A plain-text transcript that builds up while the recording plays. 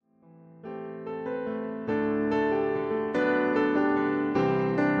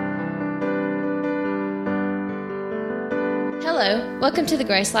Hello, welcome to the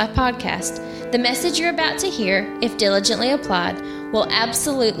Grace Life Podcast. The message you're about to hear, if diligently applied, will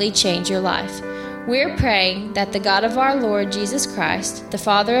absolutely change your life. We're praying that the God of our Lord Jesus Christ, the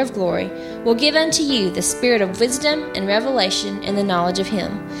Father of glory, will give unto you the spirit of wisdom and revelation in the knowledge of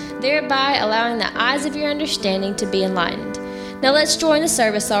Him, thereby allowing the eyes of your understanding to be enlightened. Now let's join the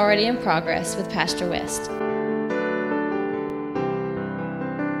service already in progress with Pastor West.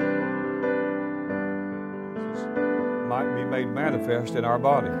 Might be made manifest in our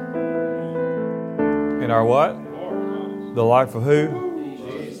body. In our what? The life of who?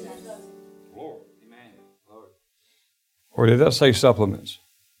 Or did that say supplements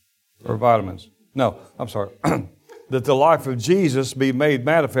or vitamins? No, I'm sorry. That the life of Jesus be made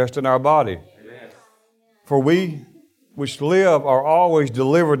manifest in our body. For we which live are always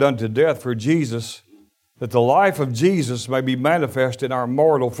delivered unto death for Jesus, that the life of Jesus may be manifest in our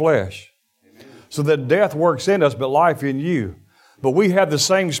mortal flesh. So that death works in us, but life in you. But we have the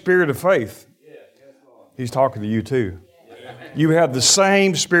same spirit of faith. He's talking to you too. You have the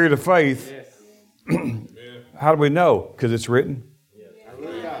same spirit of faith. How do we know? Because it's written.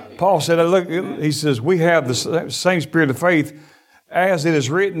 Paul said, look, he says, we have the same spirit of faith. As it is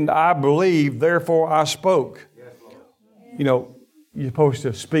written, I believe, therefore I spoke. You know, you're supposed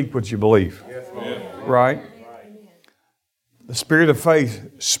to speak what you believe. Right? The spirit of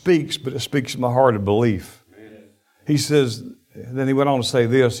faith speaks, but it speaks from the heart of belief. He says, then he went on to say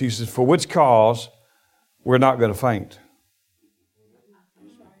this. He says, for which cause we're not going to faint.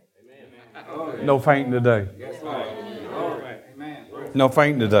 No fainting today. No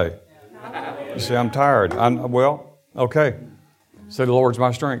fainting today. You say, I'm tired. Well, okay. Say, the Lord's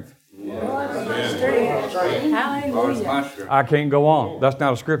my strength. I can't go on. That's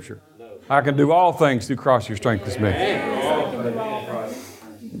not a scripture. I can do all things through Christ who strengthens me.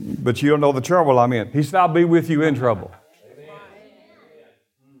 But you don't know the trouble I'm in. He said, I'll be with you in trouble.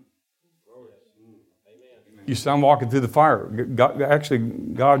 You see, I'm walking through the fire.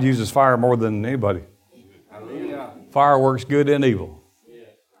 God uses fire more than anybody. Fire works good and evil.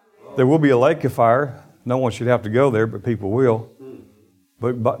 There will be a lake of fire. No one should have to go there, but people will.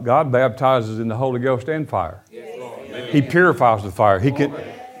 But God baptizes in the Holy Ghost and fire. He purifies the fire. He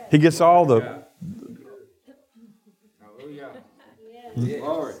gets all the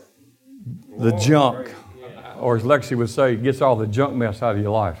junk, or as Lexi would say, gets all the junk mess out of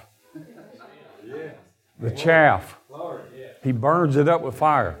your life. The chaff. He burns it up with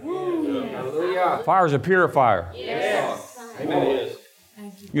fire. Fire is a purifier. You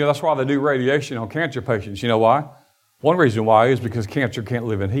know, that's why they do radiation on cancer patients. You know why? One reason why is because cancer can't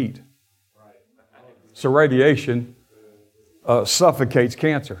live in heat. So radiation suffocates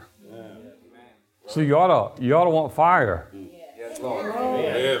cancer. So you ought to want fire.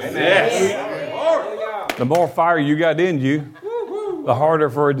 The more fire you got in you, the harder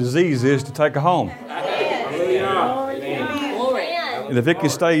for a disease is to take a home. And if it can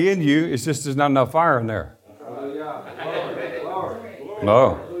stay in you, it's just there's not enough fire in there.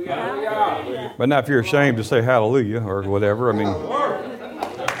 No. But now if you're ashamed to say hallelujah or whatever, I mean.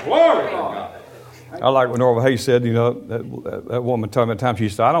 I like what Norva Hayes said, you know, that woman told me at time, she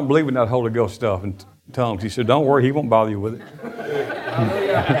said, I don't believe in that Holy Ghost stuff in tongues. He said, don't worry, he won't bother you with it.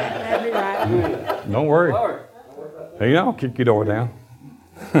 Don't worry. You know, I'll kick your door down.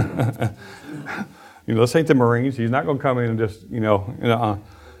 You know, this ain't the Marines. He's not going to come in and just, you know.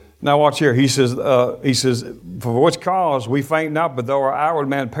 Now watch here. He says, for which cause we faint not, but though our outward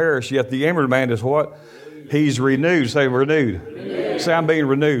man perish, yet the inward man is what? He's renewed. Say renewed. Say I'm being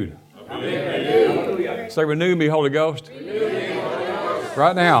renewed. Say renew me, Holy Ghost.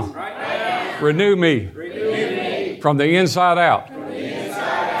 Right now. Renew me. From the inside out.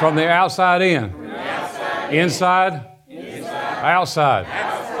 From the outside in. Inside. Outside.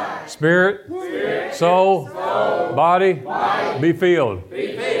 Spirit. Soul. Body. Be filled.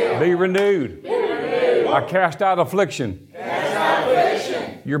 Be renewed. I cast out affliction.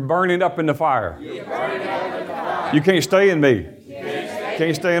 You're burning up in the fire. You can't stay in me.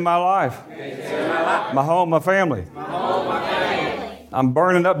 Can't stay in my life. My home, my family. I'm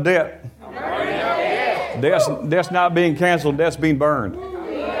burning up debt. Debt's not being canceled. Debt's being burned.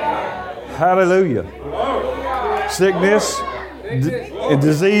 Hallelujah. Sickness and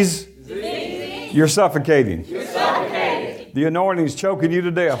disease. You're suffocating. The anointing is choking you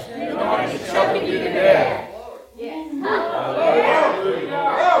to death.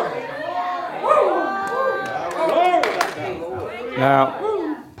 Now,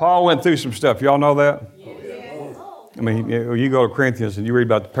 Paul went through some stuff. Y'all know that? I mean, you go to Corinthians and you read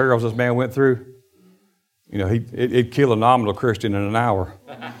about the perils this man went through. You know, it'd kill a nominal Christian in an hour.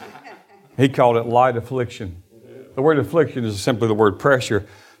 He called it light affliction. The word affliction is simply the word pressure.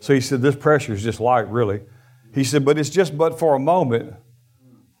 So he said, this pressure is just light, really. He said, but it's just but for a moment,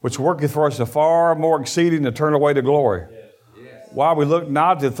 which worketh for us a far more exceeding eternal way to glory. Why we look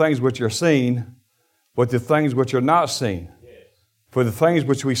not to things which are seen, but to things which are not seen. For the things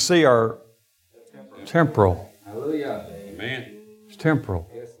which we see are temporal. Hallelujah. Amen. It's temporal.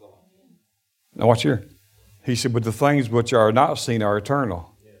 Now watch here. He said, but the things which are not seen are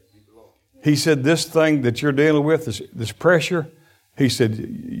eternal. He said, this thing that you're dealing with, this pressure, he said,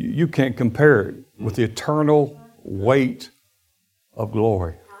 you can't compare it with the eternal weight of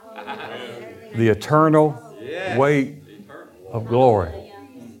glory. The eternal weight of glory.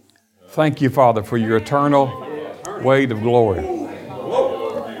 Thank you, Father, for your eternal weight of glory.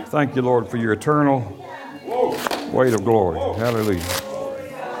 Thank you, Lord, for your eternal weight of glory. Hallelujah.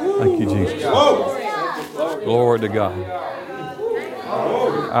 Thank you, Jesus. Glory to God.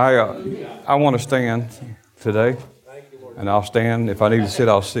 I want to stand today, and I'll stand. If I need to sit,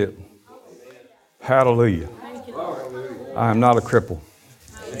 I'll sit. Hallelujah. I am not a cripple.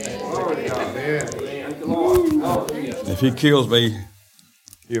 If he kills me,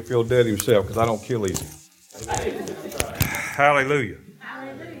 he'll feel dead himself because I don't kill easy. Hallelujah.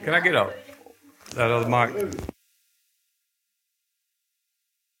 Can I get up? That other mic.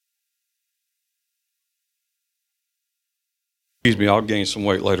 Excuse me, I'll gain some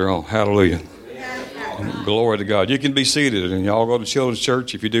weight later on. Hallelujah. Glory to God. You can be seated, and y'all go to children's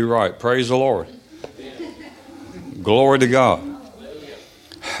church if you do right. Praise the Lord. Glory to God.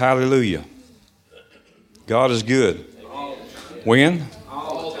 Hallelujah. God is good. When?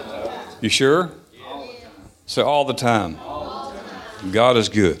 You sure? Say all the time. God is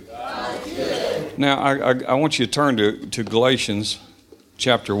good. Now, I want you to turn to Galatians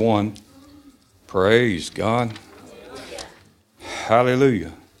chapter 1. Praise God.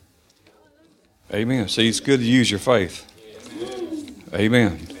 Hallelujah. Amen. See, it's good to use your faith.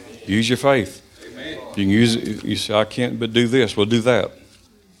 Amen. Use your faith. You can use it. You say, I can't but do this. Well, do that.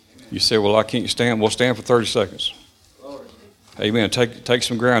 You say, well, I can't stand. Well, stand for 30 seconds. Amen. Take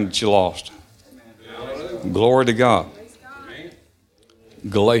some ground that you lost. Glory to God.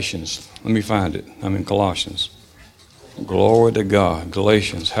 Galatians. Let me find it. I'm in Colossians. Glory to God.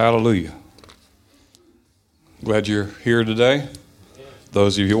 Galatians. Hallelujah. Glad you're here today.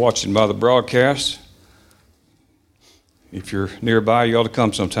 Those of you watching by the broadcast, if you're nearby, you ought to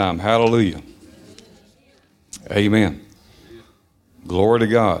come sometime. Hallelujah. Amen. Glory to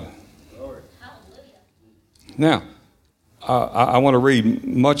God. Now, I want to read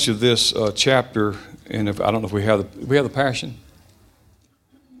much of this chapter, and I don't know if we have the Passion.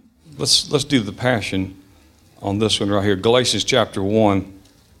 Let's do the Passion on this one right here. Galatians chapter 1.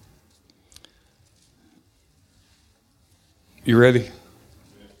 You ready?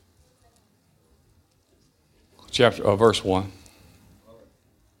 Verse 1.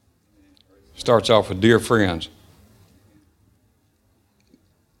 Starts off with, dear friends.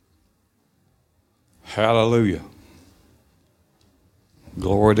 Hallelujah.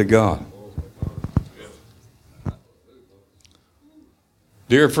 Glory to God.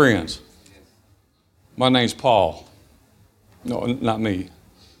 Dear friends, my name's Paul. No, not me.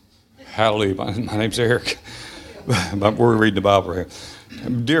 Hallelujah. My name's Eric. We're reading the Bible here.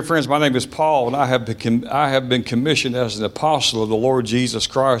 Dear friends, my name is Paul, and I have been commissioned as an apostle of the Lord Jesus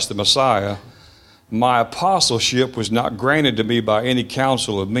Christ, the Messiah. My apostleship was not granted to me by any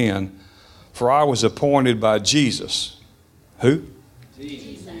counsel of men, for I was appointed by Jesus. Who?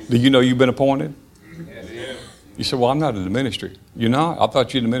 Jesus. Do you know you've been appointed? Yes. You said, well, I'm not in the ministry. You're not? I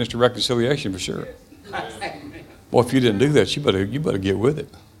thought you were in the ministry of reconciliation for sure. Well, if you didn't do that, you better get with it.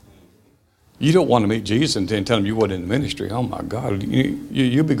 You don't want to meet Jesus and tell him you weren't in the ministry. Oh, my God.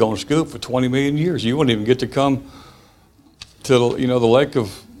 You'll be going to school for 20 million years. You won't even get to come to the lake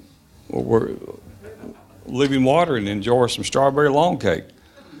of living water and enjoy some strawberry lawn cake.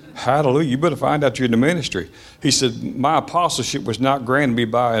 Hallelujah. You better find out you're in the ministry. He said, my apostleship was not granted me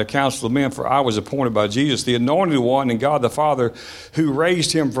by a council of men, for I was appointed by Jesus, the anointed one, and God the Father, who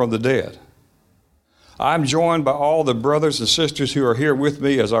raised him from the dead. I'm joined by all the brothers and sisters who are here with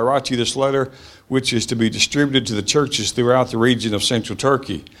me as I write you this letter, which is to be distributed to the churches throughout the region of central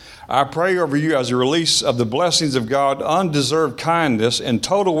Turkey. I pray over you as a release of the blessings of God, undeserved kindness, and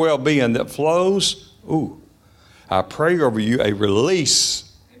total well-being that flows. I pray over you a release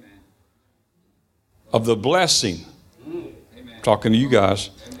of the blessing, talking to you guys,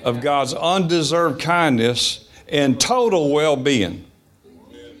 of God's undeserved kindness and total well-being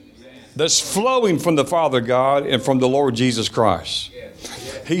that's flowing from the Father God and from the Lord Jesus Christ.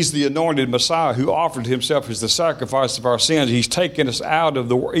 He's the anointed Messiah who offered himself as the sacrifice of our sins. He's taken us out of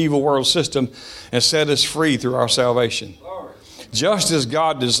the evil world system and set us free through our salvation. Just as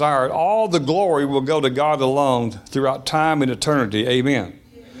God desired, all the glory will go to God alone throughout time and eternity. Amen.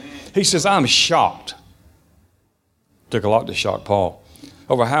 He says, I'm shocked. Took a lot to shock Paul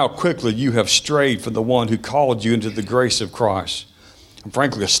over how quickly you have strayed from the one who called you into the grace of Christ. I'm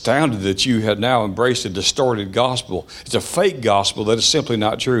frankly astounded that you have now embraced a distorted gospel. It's a fake gospel that is simply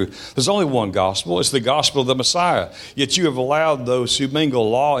not true. There's only one gospel. It's the gospel of the Messiah. Yet you have allowed those who mingle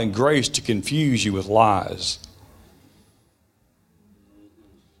law and grace to confuse you with lies.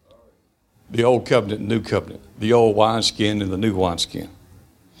 The old covenant and new covenant. The old wineskin and the new wineskin.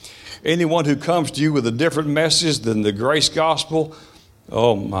 Anyone who comes to you with a different message than the grace gospel,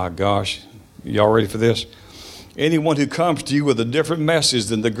 oh my gosh, y'all ready for this? Anyone who comes to you with a different message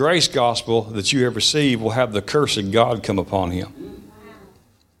than the grace gospel that you have received will have the curse of God come upon him.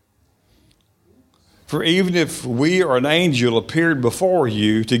 For even if we or an angel appeared before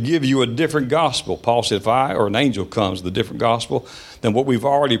you to give you a different gospel, Paul said, if I or an angel comes with a different gospel than what we've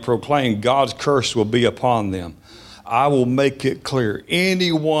already proclaimed, God's curse will be upon them. I will make it clear.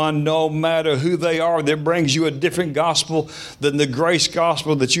 Anyone, no matter who they are, that brings you a different gospel than the grace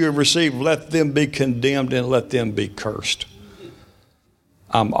gospel that you have received, let them be condemned and let them be cursed.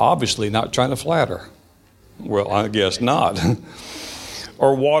 I'm obviously not trying to flatter. Well, I guess not.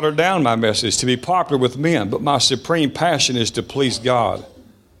 Or water down my message to be popular with men, but my supreme passion is to please God.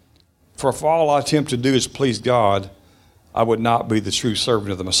 For if all I attempt to do is please God, I would not be the true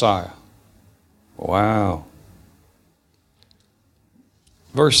servant of the Messiah. Wow.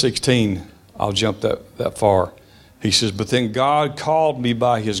 Verse 16, I'll jump that far. He says, but then God called me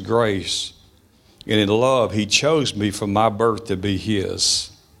by his grace, and in love he chose me from my birth to be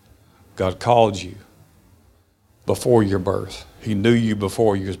his. God called you before your birth. He knew you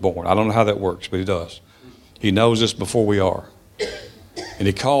before you was born. I don't know how that works, but he does. He knows us before we are. And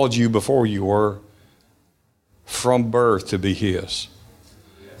he called you before you were from birth to be his.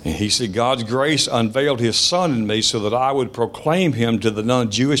 And he said, God's grace unveiled his son in me so that I would proclaim him to the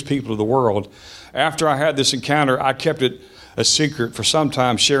non-Jewish people of the world. After I had this encounter, I kept it a secret for some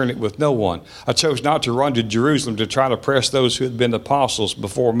time, sharing it with no one. I chose not to run to Jerusalem to try to press those who had been apostles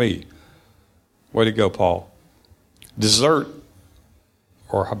before me. Way to go, Paul. Desert,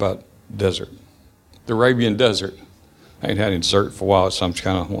 or how about desert? The Arabian desert. I ain't had any dessert for a while, so I'm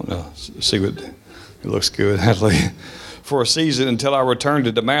kind of wanting to see what it looks good. For a season until I returned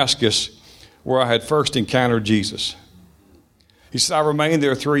to Damascus, where I had first encountered Jesus. He said, I remained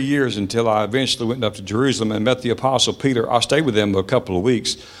there 3 years until I eventually went up to Jerusalem and met the Apostle Peter. I stayed with him a couple of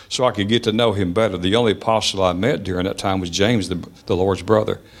weeks so I could get to know him better. The only apostle I met during that time was James, the Lord's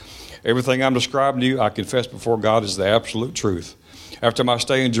brother. Everything I'm describing to you, I confess before God, is the absolute truth. After my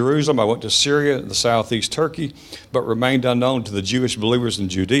stay in Jerusalem, I went to Syria and the southeast Turkey, but remained unknown to the Jewish believers in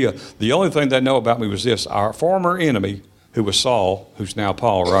Judea. The only thing they know about me was this: our former enemy, who was Saul, who's now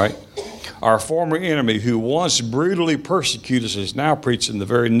Paul, right? Our former enemy, who once brutally persecuted us, is now preaching the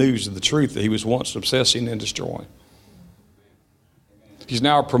very news of the truth that he was once obsessing and destroying. He's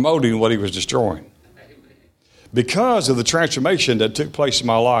now promoting what he was destroying. Because of the transformation that took place in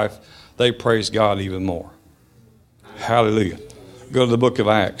my life, they praise God even more. Hallelujah. Go to the book of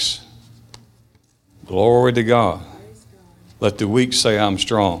Acts. Glory to God. Let the weak say, I'm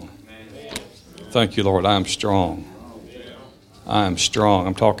strong. Thank you, Lord. I'm strong. I am strong.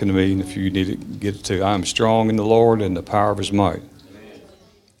 I'm talking to me, and if you need to get it too. I am strong in the Lord and the power of his might.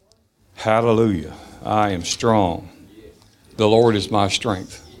 Hallelujah. I am strong. The Lord is my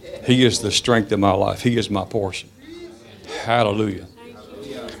strength. He is the strength of my life. He is my portion. Hallelujah.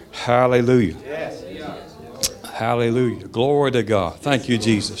 Hallelujah. Hallelujah. Glory to God. Thank you,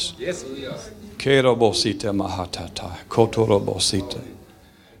 Jesus.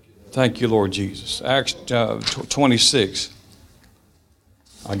 Thank you, Lord Jesus. Acts 26.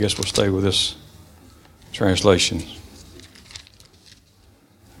 I guess we'll stay with this translation.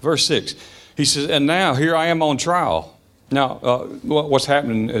 Verse 6. He says, and now here I am on trial. Now, what's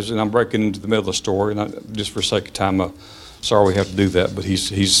happening is, and I'm breaking into the middle of the story, and just for sake of time, sorry we have to do that, but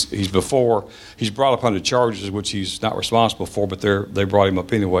he's brought up under charges which he's not responsible for, but they brought him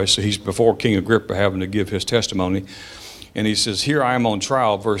up anyway. So he's before King Agrippa having to give his testimony. And he says, here I am on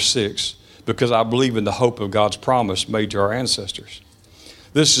trial, verse 6, because I believe in the hope of God's promise made to our ancestors.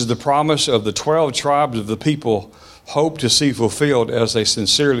 This is the promise of the 12 tribes of the people hope to see fulfilled as they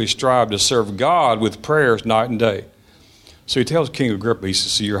sincerely strive to serve God with prayers night and day. So he tells King Agrippa, he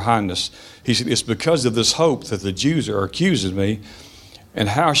says, Your Highness, he said, it's because of this hope that the Jews are accusing me. And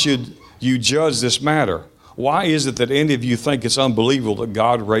how should you judge this matter? why is it that any of you think it's unbelievable that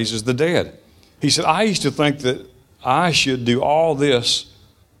God raises the dead? He said, I used to think that I should do all this.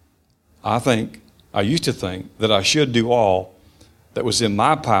 I used to think that I should do all that was in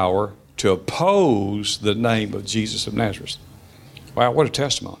my power to oppose the name of Jesus of Nazareth. Wow, what a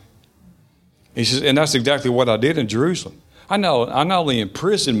testimony. He says, and that's exactly what I did in Jerusalem. I not only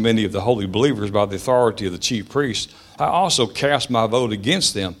imprisoned many of the holy believers by the authority of the chief priests, I also cast my vote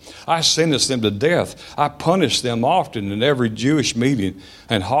against them. I sentenced them to death. I punished them often in every Jewish meeting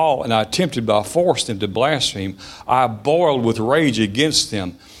and hall, and I attempted by force them to blaspheme. I boiled with rage against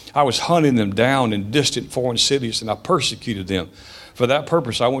them. I was hunting them down in distant foreign cities, and I persecuted them. For that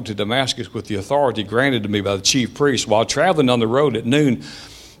purpose, I went to Damascus with the authority granted to me by the chief priests. While traveling on the road at noon,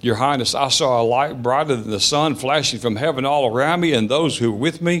 Your Highness, I saw a light brighter than the sun flashing from heaven all around me and those who were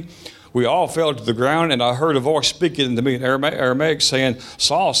with me. We all fell to the ground, and I heard a voice speaking to me in Aramaic saying,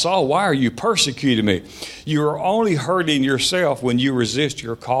 Saul, Saul, why are you persecuting me? You are only hurting yourself when you resist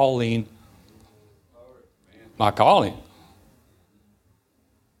your calling. My calling.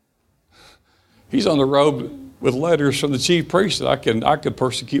 He's on the road with letters from the chief priest that I could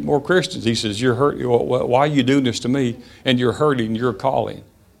persecute more Christians. He says, "You're hurt. Why are you doing this to me? And you're hurting your calling."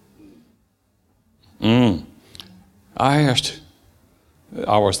 I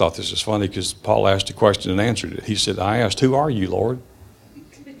always thought this was funny because Paul asked a question and answered it. He said, I asked, "Who are you, Lord?"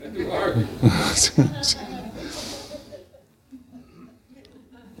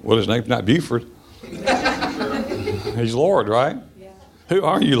 Well, his name's not Buford. He's Lord, right? Yeah. "Who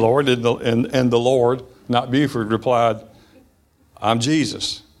are you, Lord?" And the Lord, not Buford, replied, "I'm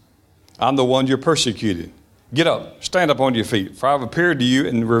Jesus. I'm the one you're persecuting. Get up, stand up on your feet, for I've appeared to you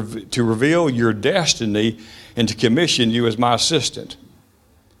to reveal your destiny and to commission you as my assistant."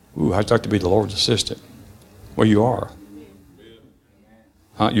 Ooh, I'd like to be the Lord's assistant. Well, you are.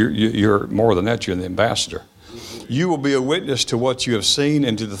 You're more than that, you're the ambassador. "You will be a witness to what you have seen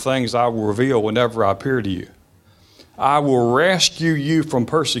and to the things I will reveal whenever I appear to you. I will rescue you from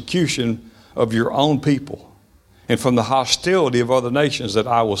persecution of your own people and from the hostility of other nations that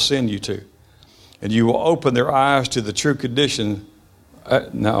I will send you to. And you will open their eyes to the true condition."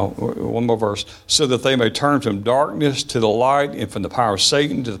 One more verse. "So that they may turn from darkness to the light and from the power of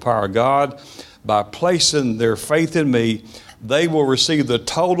Satan to the power of God. By placing their faith in me, they will receive the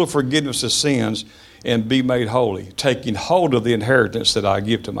total forgiveness of sins and be made holy, taking hold of the inheritance that I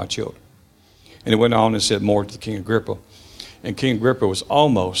give to my children." And it went on and said more to King Agrippa. And King Agrippa was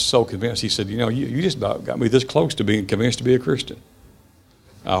almost so convinced. He said, you just about got me this close to being convinced to be a Christian.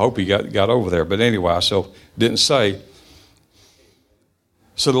 I hope he got over there. But anyway, so didn't say.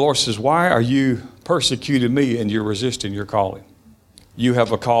 So the Lord says, why are you persecuting me and you're resisting your calling? You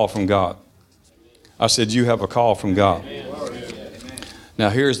have a call from God. I said, you have a call from God. Now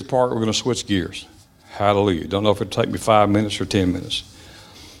here's the part we're going to switch gears. Hallelujah. Don't know if it'll take me 5 minutes or 10 minutes.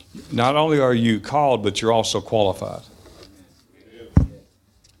 Not only are you called, but you're also qualified.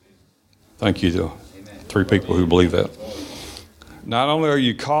 Thank you to 3 people who believe that. Not only are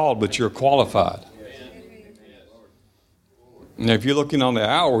you called, but you're qualified. Now, if you're looking on the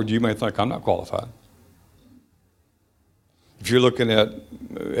outward, you may think, I'm not qualified. If you're looking at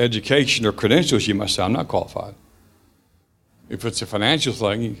education or credentials, you might say, I'm not qualified. If it's a financial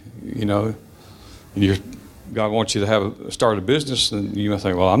thing, God wants you to start a business, then you might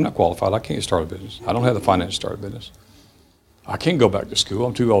think, well, I'm not qualified. I can't start a business. I don't have the finance to start a business. I can't go back to school.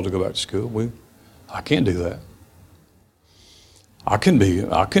 I'm too old to go back to school. I can't do that. I couldn't be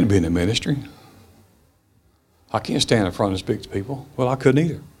in the ministry. I can't stand in front and speak to people. Well, I couldn't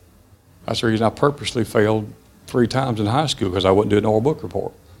either. That's the reason I purposely failed 3 times in high school, because I wouldn't do an oral book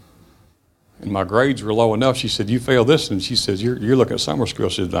report. And my grades were low enough. She said, "You failed this." And she says, you're looking at summer school. I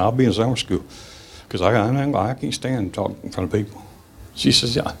said, "I'll be in summer school because I can't stand talking in front of people." She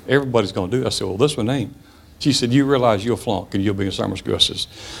says, "Yeah, everybody's going to do it." I said, "Well, this one ain't." She said, "You realize you'll flunk and you'll be in summer school." I says,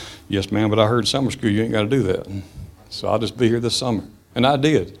 "Yes, ma'am, but I heard in summer school you ain't got to do that. So I'll just be here this summer." And I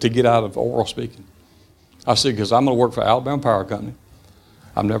did, to get out of oral speaking. I said, because I'm going to work for Alabama Power Company.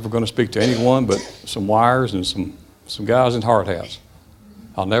 I'm never going to speak to anyone but some wires and some guys in hard hats.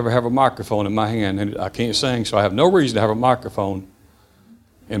 I'll never have a microphone in my hand, and I can't sing, so I have no reason to have a microphone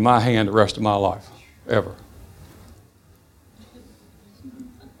in my hand the rest of my life, ever.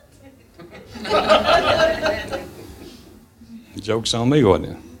 Joke's on me, wasn't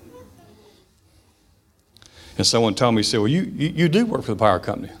it? And someone told me, he said, "Well, you do work for the power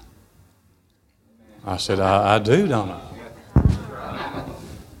company." I said, I do, don't I?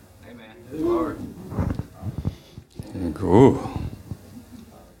 Ooh.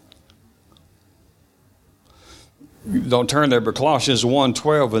 don't turn there, but Colossians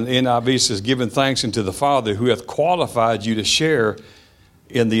 1:12 in the NIV says, giving thanks unto the Father who hath qualified you to share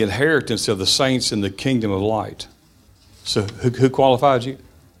in the inheritance of the saints in the kingdom of light. So who qualified you?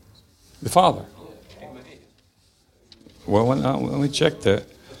 The Father. Well, let me check that.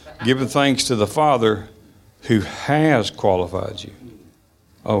 Giving thanks to the Father who has qualified you.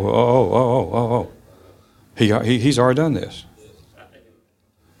 Oh. He's already done this.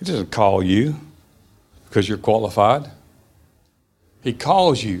 He doesn't call you because you're qualified. He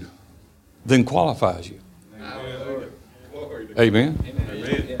calls you, then qualifies you. Amen.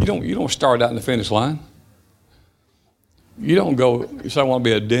 You don't start out in the finish line. You don't go, you say I want to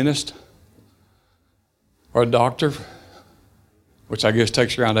be a dentist or a doctor, which I guess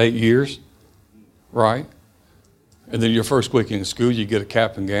takes around 8 years, right? And then your first week in school, you get a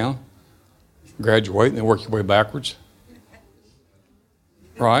cap and gown, graduate, and then work your way backwards,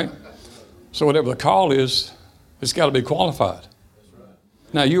 right? So whatever the call is, it's got to be qualified.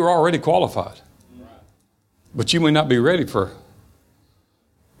 Now, you're already qualified, but you may not be ready for,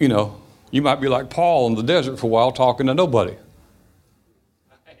 you might be like Paul in the desert for a while talking to nobody.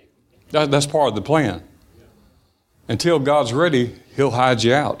 That's part of the plan. Until God's ready, he'll hide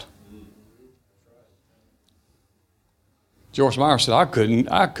you out. Joyce Meyer said, I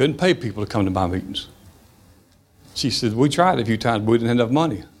couldn't pay people to come to my meetings. She said, we tried a few times, but we didn't have enough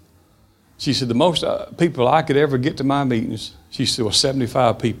money. She said, the most people I could ever get to my meetings, she said, was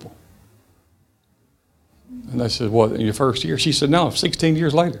 75 people. And they said, what, in your first year? She said, no, 16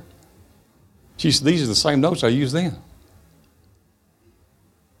 years later. She said, these are the same notes I used then.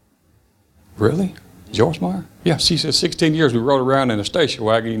 Really? Joyce Meyer? Yeah, she said 16 years we rode around in a station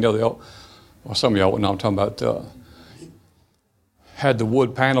wagon. Some of y'all wouldn't know what I'm talking about. Had the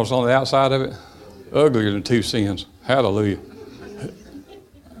wood panels on the outside of it. Uglier than two sins. Hallelujah.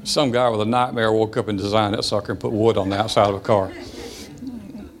 Some guy with a nightmare woke up and designed that sucker and put wood on the outside of a car.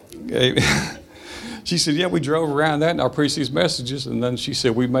 She said, yeah, we drove around that in our preached these messages. And then she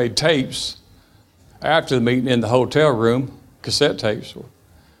said, we made tapes after the meeting in the hotel room, cassette tapes.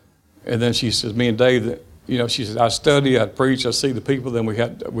 And then she says, me and Dave, she said, I study, I preach, I see the people. Then we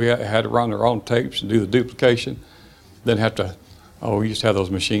had to run our own tapes and do the duplication. Then we used to have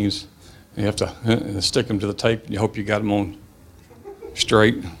those machines. And you have to stick them to the tape, and you hope you got them on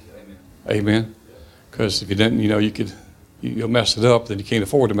straight. Amen. Because if you didn't, you'll mess it up. Then you can't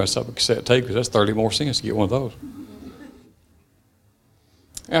afford to mess up a cassette tape because that's 30 more cents to get one of those.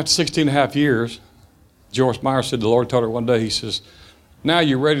 After 16 and a half years, Joyce Meyer said the Lord told her one day, he says, now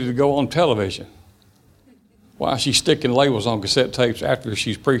you're ready to go on television. Why she's sticking labels on cassette tapes after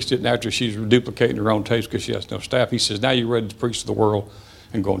she's preached it and after she's duplicating her own tapes because she has no staff. He says, now you're ready to preach to the world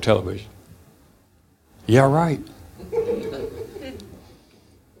and go on television. Yeah, right.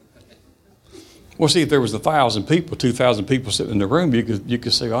 Well, see, if there was 1,000 people, 2,000 people sitting in the room, you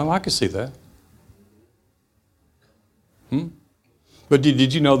could say, oh, I could see that. But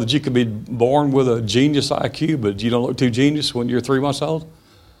did you know that you could be born with a genius IQ, but you don't look too genius when you're 3 months old?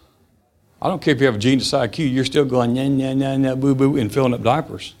 I don't care if you have a genius IQ, you're still going, nah, boo, boo, and filling up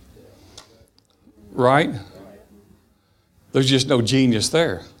diapers. Right? There's just no genius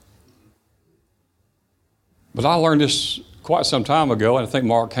there. But I learned this quite some time ago, and I think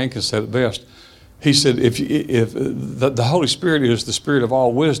Mark Hankins said it best. He said, if the Holy Spirit is the Spirit of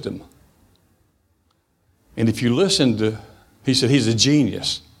all wisdom, and if you listen to, he said, he's a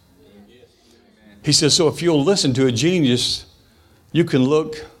genius. He says, so if you'll listen to a genius, you can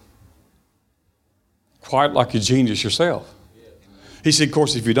look quite like a genius yourself. He said, of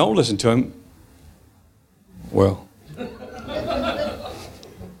course, if you don't listen to him, well,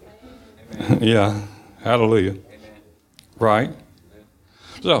 yeah, hallelujah. Right?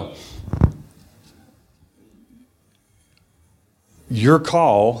 So, your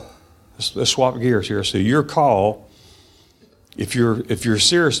call, let's swap gears here. So your call, if you're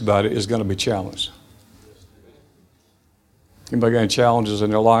serious about it, is going to be challenged. Anybody got any challenges in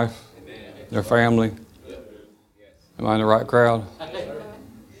their life, their family? Am I in the right crowd?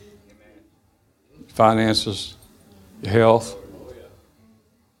 Finances, your health,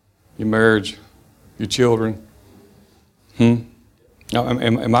 your marriage, your children. Now,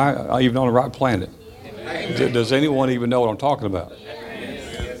 am I even on the right planet? Does anyone even know what I'm talking about?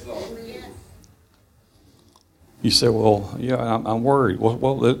 You say, well, yeah, I'm worried.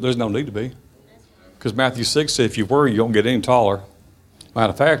 Well, there's no need to be. Because Matthew 6 says if you worry, you don't get any taller.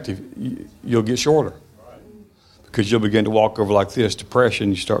 Matter of fact, you'll get shorter. Because you'll begin to walk over like this. Depression,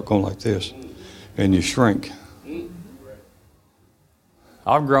 you start going like this. And you shrink.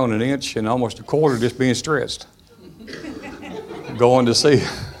 I've grown an inch and almost a quarter just being stretched. Going to see,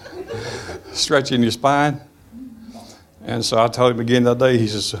 stretching your spine. And so I told him again that day. He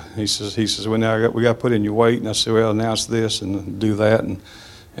says, well, now we got to put in your weight. And I said, well, announce this and do that, and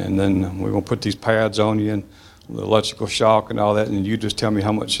then we're going to put these pads on you and the electrical shock and all that, and you just tell me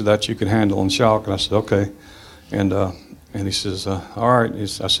how much of that you can handle on shock. And I said, okay. And he says, all right. I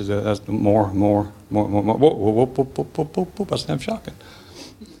said, that's more. Whoop. I said, I'm shocking.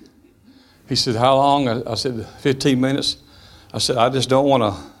 He said, how long? I said, 15 minutes. I said, I just don't want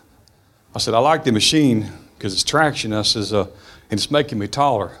to. I said, I like the machine because it's traction. I says, and it's making me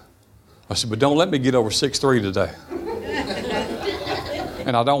taller. I said, but don't let me get over 6'3" today.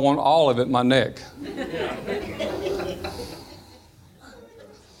 And I don't want all of it in my neck.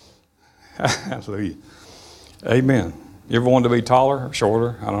 Hallelujah. Amen. You ever wanted to be taller or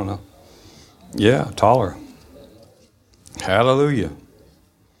shorter? I don't know. Yeah, taller. Hallelujah.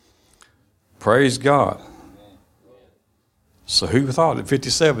 Praise God. So who thought at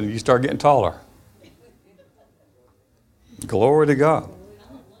 57 you start getting taller? Glory to God.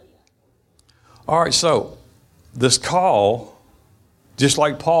 All right, so this call, just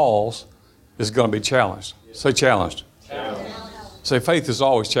like Paul's, is going to be challenged. Say challenged. Challenged. Say faith is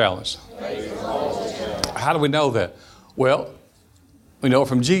always challenged. Faith is always challenged. How do we know that? Well, we know it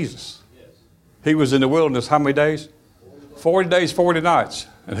from Jesus. He was in the wilderness how many days? 40 days, 40 nights.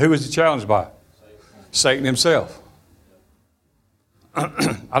 And who was he challenged by? Satan himself. I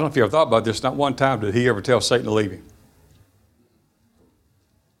don't know if you ever thought about this. Not one time did he ever tell Satan to leave him.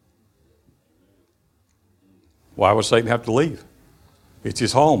 Why would Satan have to leave? It's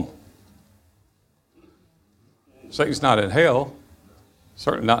his home. Satan's not in hell,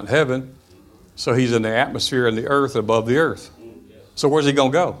 certainly not in heaven, so he's in the atmosphere and the earth above the earth. So where's he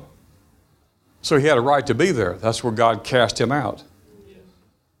going to go? So he had a right to be there. That's where God cast him out.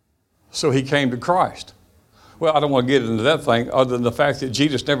 So he came to Christ. Well, I don't want to get into that thing other than the fact that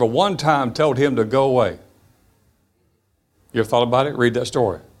Jesus never one time told him to go away. You ever thought about it? Read that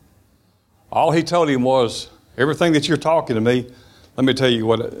story. All he told him was, everything that you're talking to me, let me tell you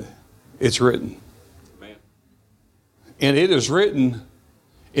what it's written. Amen. And it is written,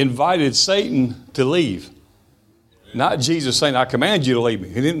 invited Satan to leave. Not Jesus saying, I command you to leave me.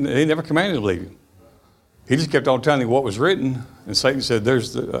 He never commanded him to leave him. He just kept on telling him what was written, and Satan said,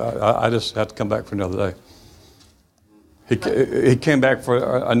 I just have to come back for another day. He came back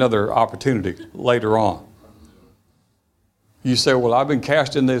for another opportunity later on. You say, well, I've been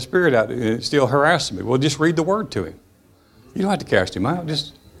casting the spirit out and it's still harassing me. Well, just read the word to him. You don't have to cast him out.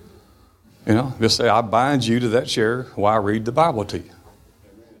 Just say, I bind you to that chair while I read the Bible to you.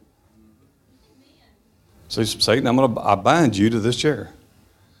 So Satan, I bind you to this chair.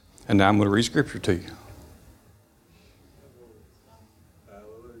 And now I'm going to read scripture to you.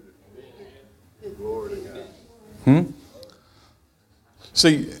 Glory to God.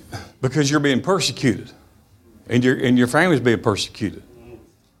 See, because you're being persecuted. And your family's being persecuted.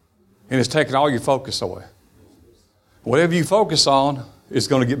 And it's taking all your focus away. Whatever you focus on is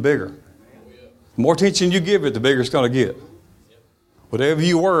going to get bigger. The more attention you give it, the bigger it's going to get. Whatever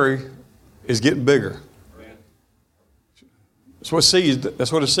you worry is getting bigger. That's what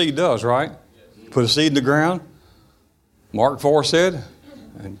a seed does, right? Put a seed in the ground. Mark 4 said,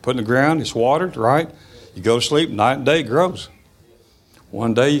 and put in the ground, it's watered, right? You go to sleep, night and day it grows.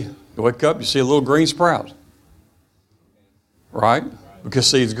 One day you wake up, you see a little green sprout. Right? Because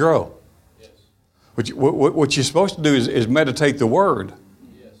seeds grow. What you're supposed to do is meditate the word.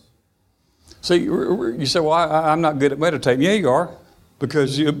 See, you say, well, I'm not good at meditating. Yeah, you are.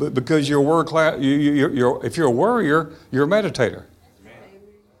 Because you're a word class. If you're a worrier, you're a meditator.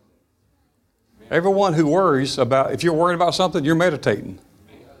 Everyone who worries about, if you're worried about something, you're meditating.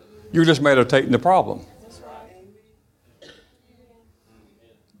 You're just meditating the problem.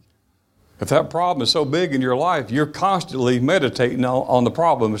 If that problem is so big in your life, you're constantly meditating on the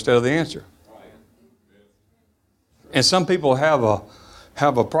problem instead of the answer. And some people have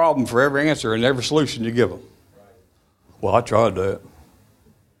a problem for every answer and every solution you give them. Well, I tried that.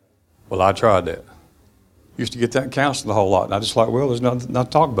 Used to get that in counseling a whole lot. And I just like, well, there's nothing to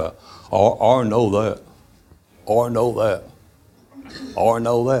talk about. Or know that. Or know that. Or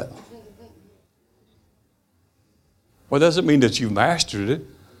know that. Well, it doesn't mean that you've mastered it.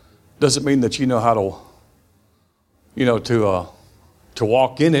 Doesn't mean that you know how to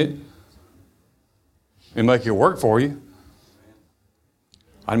walk in it and make it work for you.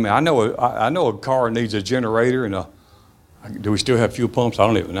 I mean, I know a car needs a generator and do we still have fuel pumps? I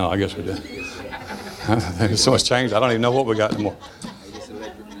don't even know. I guess we do. There's so much change. I don't even know what we got anymore.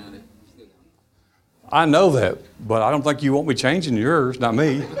 I know that, but I don't think you want me changing yours, not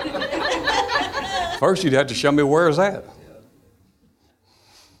me. First, you'd have to show me where it's at.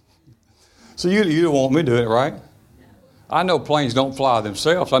 So you don't want me doing it, right? I know planes don't fly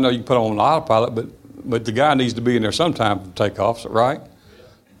themselves. I know you can put them on autopilot, but the guy needs to be in there sometime for takeoffs, right?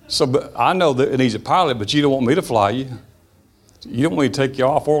 So but I know that it needs a pilot, but you don't want me to fly you. You don't want me to take you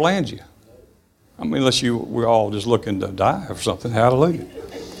off or land you. I mean, unless we're all just looking to die or something. Hallelujah.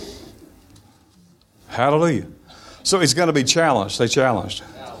 Hallelujah. So it's going to be challenged. Stay challenged.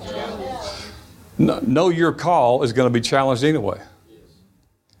 Know your call is going to be challenged anyway.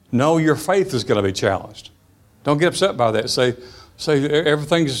 Know your faith is going to be challenged. Don't get upset by that. Say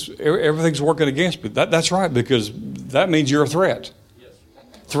everything's working against me. That's right, because that means you're a threat.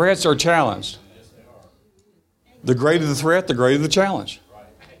 Threats are challenged. The greater the threat, the greater the challenge.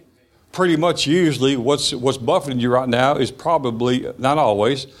 Pretty much usually what's buffeting you right now is probably, not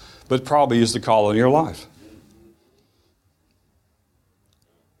always, but probably is the call in your life.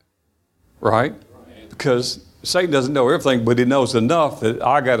 Right? Because Satan doesn't know everything, but he knows enough that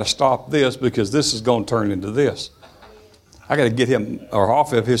I got to stop this because this is going to turn into this. I got to get him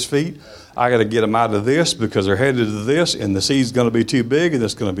off of his feet. I got to get him out of this because they're headed to this, and the seed's going to be too big, and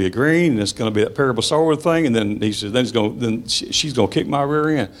it's going to be a green, and it's going to be that parable sower thing. And then he says, then she's going to kick my rear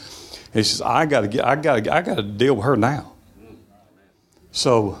end. He says, I got to deal with her now.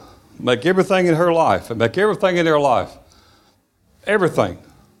 So make everything in her life, and make everything in their life, everything.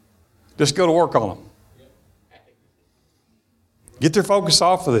 Just go to work on them. Get their focus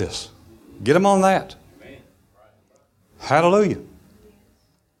off of this. Get them on that. Hallelujah.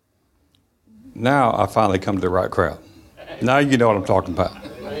 Now I finally come to the right crowd. Now you know what I'm talking about.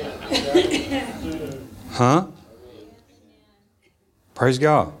 Huh? Praise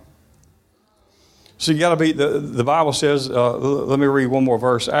God. So you got to be, the Bible says, let me read one more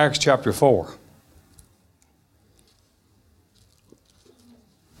verse, Acts chapter 4.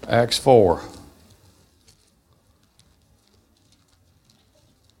 Acts 4.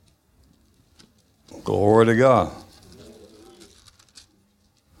 Glory to God.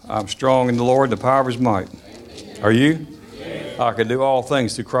 I'm strong in the Lord, the power of his might. Are you? I can do all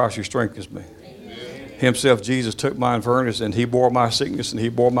things through Christ who strengthens me. Himself, Jesus, took my infirmities, and he bore my sickness, and he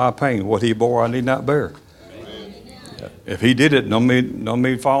bore my pain. What he bore, I need not bear. If he did it, no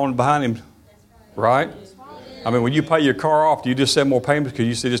me following behind him. Right? I mean, when you pay your car off, do you just send more payments because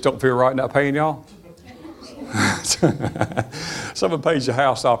you say just don't feel right not paying y'all? Someone pays your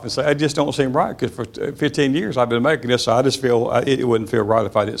house off and say, I just don't seem right because for 15 years I've been making this, so I just feel it wouldn't feel right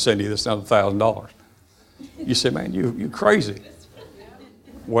if I didn't send you this another $1,000. You say, man, you crazy.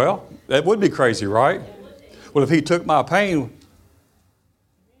 Well, that would be crazy, right? Well, if he took my pain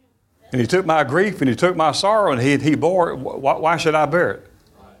and he took my grief and he took my sorrow and he bore it, why should I bear it?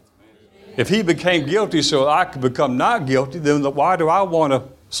 If he became guilty so I could become not guilty, then why do I want to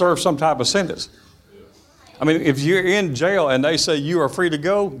serve some type of sentence? I mean, if you're in jail and they say you are free to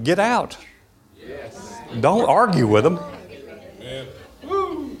go, get out. Yes. Don't argue with them. Amen.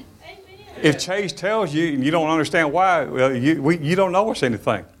 If Chase tells you and you don't understand why, well, you don't know us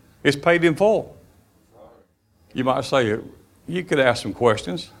anything. It's paid in full. You might say, you could ask some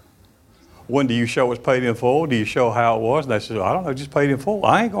questions. When do you show it's paid in full? Do you show how it was? And they say, I don't know, just paid in full.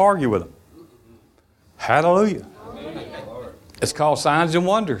 I ain't going to argue with them. Hallelujah. Amen. It's called signs and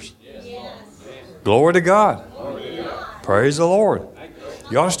wonders. Glory to God. Glory to God. Praise the Lord.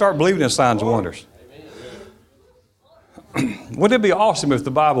 You ought to start believing in signs and wonders. Wouldn't it be awesome if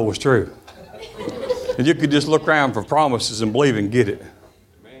the Bible was true? And you could just look around for promises and believe and get it.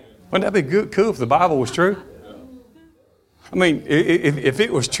 Wouldn't that be cool if the Bible was true? I mean, if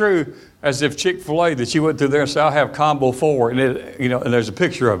it was true, as if Chick-fil-A, that you went through there and said, I'll have combo 4, and and there's a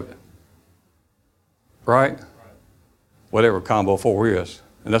picture of it. Right? Whatever combo 4 is.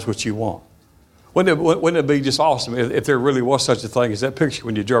 And that's what you want. Wouldn't it be just awesome if there really was such a thing as that picture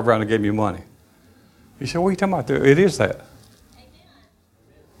when you drove around and gave me money? You say, what are you talking about? It is that. Amen.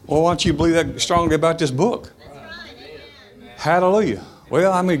 Well, why don't you believe that strongly about this book? That's right. Amen. Hallelujah.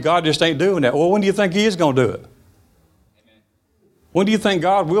 Well, I mean, God just ain't doing that. Well, when do you think he is going to do it? When do you think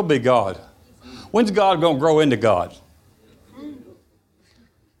God will be God? When's God going to grow into God?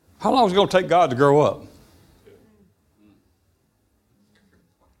 How long is it going to take God to grow up?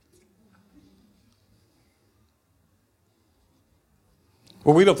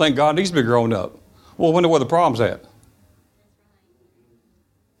 Well, we don't think God needs to be grown up. Well, I wonder where the problem's at.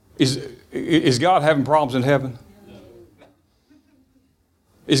 Is God having problems in heaven?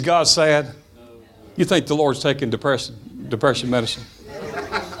 Is God sad? You think the Lord's taking depression medicine?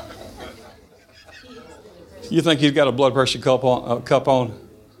 You think he's got a blood pressure cup on,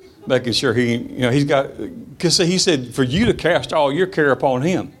 making sure he's got, because he said for you to cast all your care upon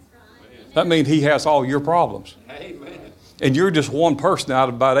him. That means he has all your problems. And you're just one person out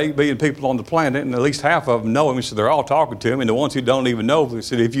of about 8 billion people on the planet, and at least half of them know him, so they're all talking to him. And the ones who don't even know, they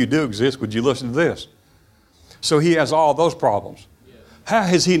said, if you do exist, would you listen to this? So he has all those problems. How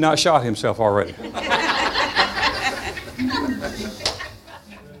has he not shot himself already?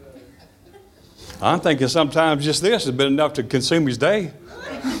 I'm thinking sometimes just this has been enough to consume his day.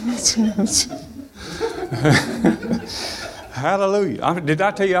 Hallelujah. Did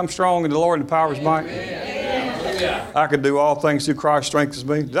I tell you I'm strong in the Lord and the power of his might? I can do all things through Christ strengthens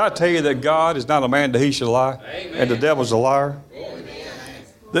me. Did I tell you that God is not a man that he should lie? And the devil's a liar?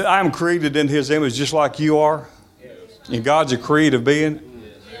 That I'm created in his image just like you are. And God's a creative being.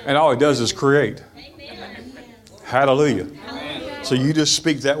 And all he does is create. Hallelujah. So you just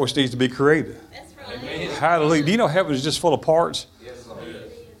speak that which needs to be created. Hallelujah. Do you know heaven is just full of parts?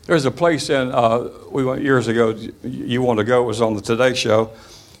 There's a place we went years ago, you want to go, it was on the Today Show,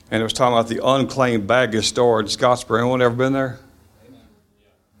 and it was talking about the unclaimed baggage store in Scottsboro. Anyone ever been there?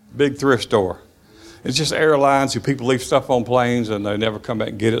 Big thrift store. It's just airlines who people leave stuff on planes and they never come back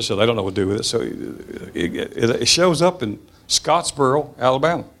and get it, so they don't know what to do with it. So it shows up in Scottsboro,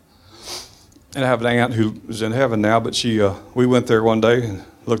 Alabama. And I have an aunt who's in heaven now, but we went there one day and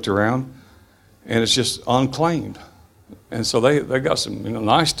looked around, and it's just unclaimed. And so they got some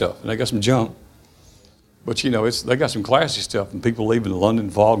nice stuff, and they got some junk. But they got some classy stuff, and people leaving London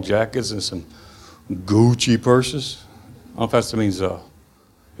Fog jackets and some Gucci purses. I don't know if that means,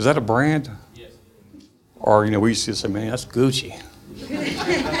 is that a brand? Yes. Or, we used to say, man, that's Gucci.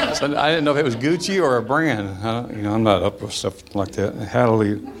 So I didn't know if it was Gucci or a brand. I'm not up with stuff like that.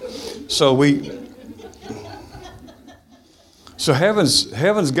 Hallelujah. So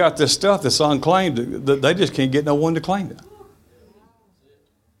heaven's got this stuff that's unclaimed that they just can't get no one to claim it.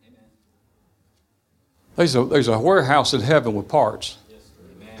 There's a warehouse in heaven with parts.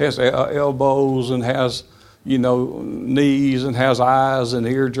 Has elbows and has knees and has eyes and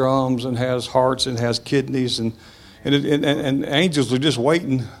eardrums and has hearts and has kidneys and angels are just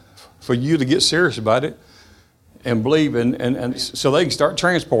waiting for you to get serious about it and believe and so they can start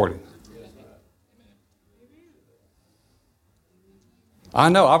transporting. I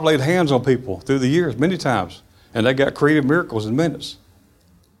know, I've laid hands on people through the years many times, and they got creative miracles in minutes.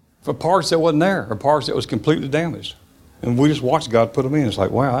 For parts that wasn't there, or parts that was completely damaged. And we just watched God put them in. It's like,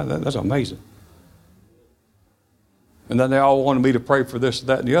 wow, that's amazing. And then they all wanted me to pray for this,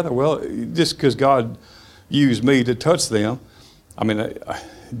 that, and the other. Well, just because God used me to touch them, Matt,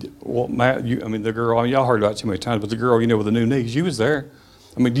 the girl, y'all heard about it too many times, but the girl, with the new knees, you was there.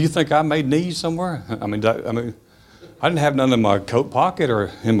 Do you think I made knees somewhere? I didn't have none in my coat pocket or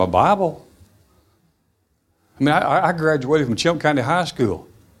in my Bible. I graduated from Chilton County High School.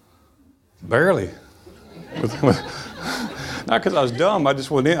 Barely. Not because I was dumb, I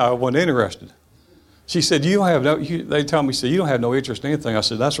wasn't interested. She said, they tell me, you don't have no interest in anything. I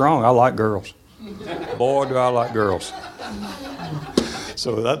said, that's wrong, I like girls. Boy, do I like girls.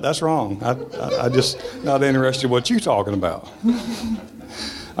 So that's wrong. I just not interested in what you're talking about.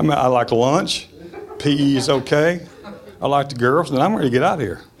 I like lunch. PE is okay. I like the girls, and I'm ready to get out of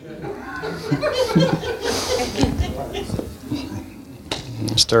here.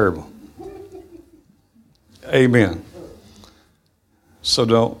 It's terrible. Amen. So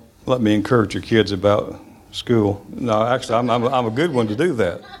don't let me encourage your kids about school. No, actually, I'm a good one to do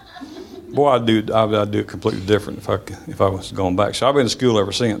that. Boy, I'd do it completely different if I was going back. So I've been to school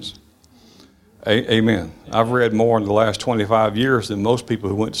ever since. Amen. I've read more in the last 25 years than most people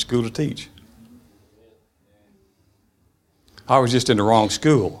who went to school to teach. I was just in the wrong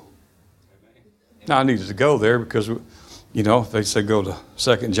school. Now, I needed to go there because, if they say go to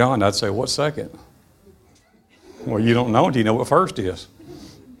 2 John, I'd say, what second? Well, you don't know until you know what first is.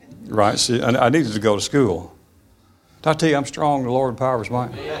 Right? See, I needed to go to school. Did I tell you I'm strong in the Lord and power of his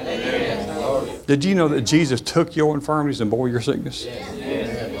might? Did you know that Jesus took your infirmities and bore your sickness?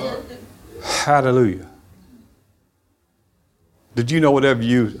 Hallelujah. Did you know whatever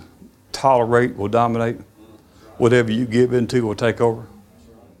you tolerate will dominate? Whatever you give into will take over?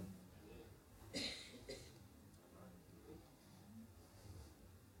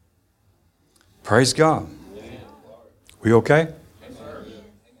 Praise God. We okay?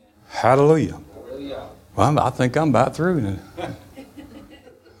 Hallelujah. Well, I think I'm about through.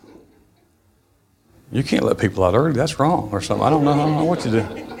 You can't let people out early. That's wrong or something. I don't know what you do.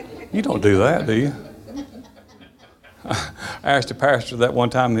 You don't do that, do you? I asked the pastor that one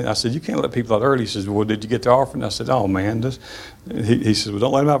time, I said, you can't let people out early. He says, well, did you get the offering? I said, oh, man. He said, well,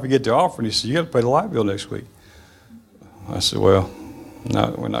 don't let them out forget the offering. He said, you got to pay the light bill next week. I said, well,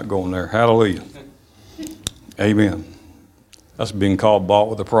 no, we're not going there. Hallelujah. Amen. That's being called bought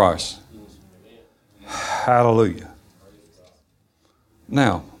with a price. Hallelujah.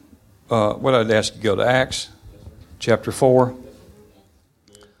 Now, what I'd ask you to go to Acts chapter 4.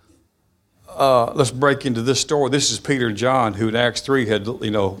 Let's break into this story. This is Peter and John, who in Acts 3 had,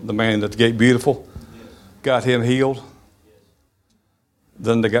 the man at the gate beautiful, got him healed.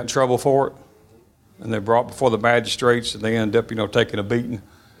 Then they got in trouble for it, and they brought before the magistrates, and they ended up, taking a beating.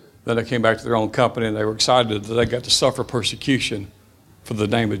 Then they came back to their own company, and they were excited that they got to suffer persecution for the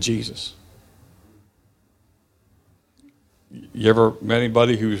name of Jesus. You ever met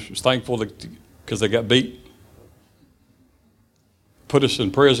anybody who was thankful because they got beat? Put us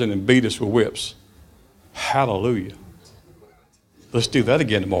in prison and beat us with whips. Hallelujah. Let's do that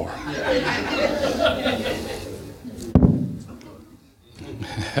again tomorrow.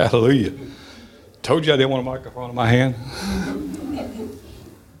 Hallelujah. Told you I didn't want a microphone in my hand.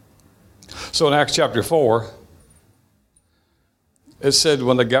 So in Acts chapter 4, it said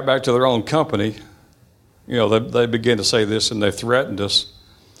when they got back to their own company, they began to say this, and they threatened us.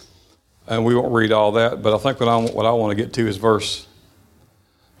 And we won't read all that, but I think what I want to get to is verse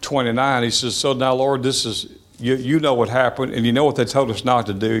 29. He says, so now, Lord, this is, you know what happened, and you know what they told us not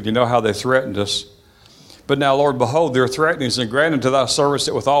to do. You know how they threatened us. But now, Lord, behold their threatenings, and grant unto thy servants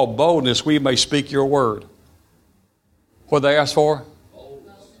that with all boldness we may speak your word. What did they ask for?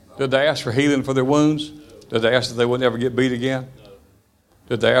 Did they ask for healing for their wounds? Did they ask that they would never get beat again?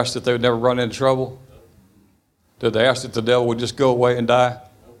 Did they ask that they would never run into trouble? Did they ask that the devil would just go away and die?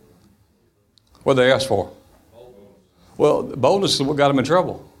 What did they ask for? Well, boldness is what got them in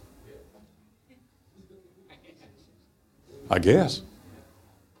trouble. I guess.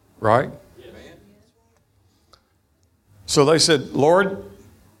 Right? So they said, Lord,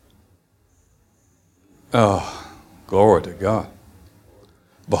 oh, glory to God.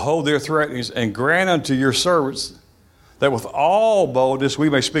 Behold their threatenings, and grant unto your servants that with all boldness we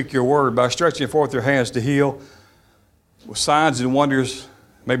may speak your word by stretching forth your hands to heal, with signs and wonders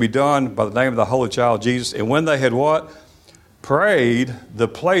may be done by the name of the Holy Child Jesus. And when they had what? Prayed, the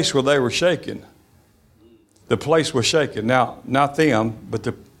place where they were shaken. The place was shaken. Now, not them, but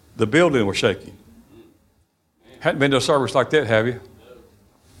the building was shaking. Hadn't been to a service like that, have you?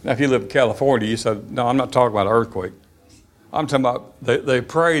 Now, if you live in California, you said, no, I'm not talking about an earthquake. I'm talking about they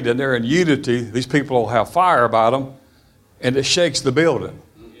prayed and they're in unity. These people will have fire about them, and it shakes the building.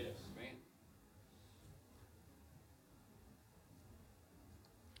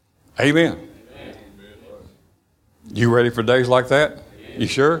 Amen. You ready for days like that? You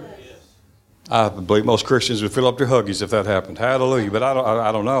sure? I believe most Christians would fill up their Huggies if that happened. Hallelujah. But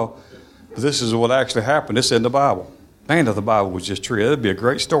I don't know. But this is what actually happened. It's in the Bible. Man, if the Bible was just true, that'd be a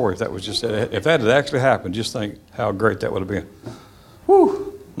great story if that had actually happened. Just think how great that would have been.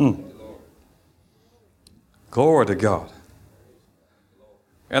 Whew. Glory to God.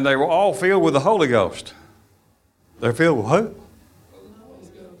 And they were all filled with the Holy Ghost. They're filled with who?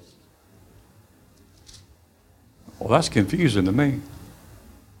 Well, that's confusing to me.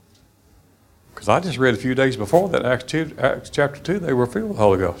 Because I just read a few days before that, Acts chapter 2, they were filled with the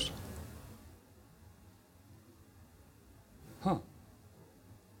Holy Ghost. Huh.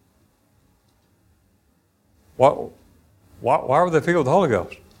 Why were they filled with the Holy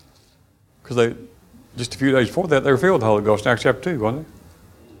Ghost? Because just a few days before that, they were filled with the Holy Ghost in Acts chapter 2, wasn't they?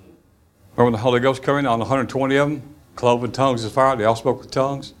 Remember when the Holy Ghost came in on 120 of them, cloven tongues of fire, they all spoke with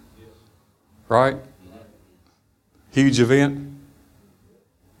tongues? Right? Huge event.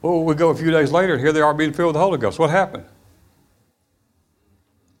 Well, we go a few days later, and here they are being filled with the Holy Ghost. What happened?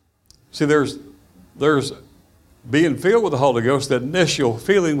 See, there's being filled with the Holy Ghost, that initial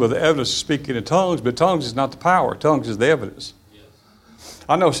feeling with the evidence of speaking in tongues, but tongues is not the power. Tongues is the evidence. Yes.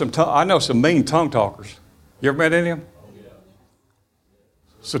 I know some mean tongue talkers. You ever met any of them?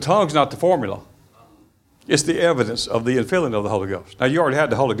 So tongues not the formula. It's the evidence of the infilling of the Holy Ghost. Now, you already had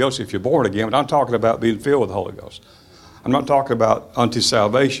the Holy Ghost if you're born again, but I'm talking about being filled with the Holy Ghost. I'm not talking about unto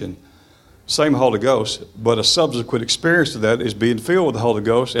salvation. Same Holy Ghost, but a subsequent experience to that is being filled with the Holy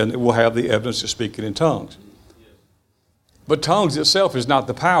Ghost, and it will have the evidence of speaking in tongues. But tongues itself is not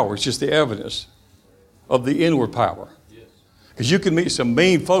the power. It's just the evidence of the inward power. Because you can meet some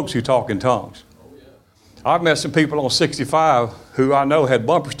mean folks who talk in tongues. I've met some people on 65 who I know had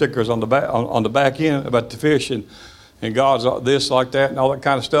bumper stickers on the back end about the fish and God's this like that and all that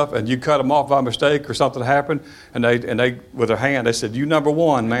kind of stuff, and you cut them off by mistake or something happened, and they with their hand they said, "You number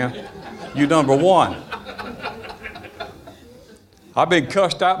one, man, you number one." I've been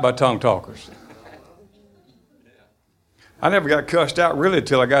cussed out by tongue talkers. I never got cussed out really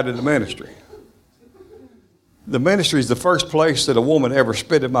until I got into ministry. The ministry is the first place that a woman ever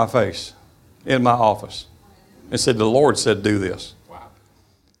spit in my face, in my office, and said, "The Lord said do this." Wow.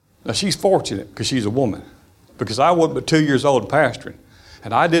 Now she's fortunate because she's a woman, because I wasn't but 2 years old and pastoring.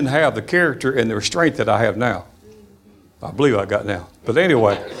 And I didn't have the character and the restraint that I have now. I believe I got now. But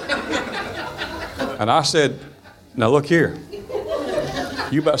anyway. And I said, now look here.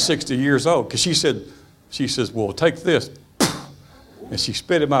 You about 60 years old. Because she says, well, take this. And she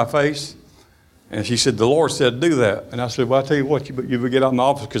spit in my face. And she said, the Lord said, do that. And I said, well, I tell you what, you better get out in the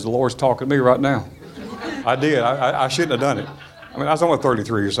office because the Lord's talking to me right now. I did. I shouldn't have done it. I mean, I was only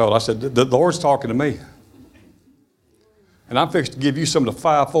 33 years old. I said, the Lord's talking to me. And I'm fixed to give you some of the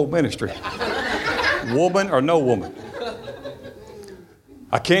fivefold ministry. Woman or no woman.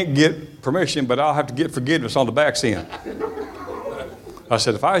 I can't get permission, but I'll have to get forgiveness on the back end. I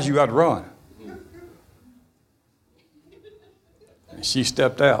said, if I was you, I'd run. And she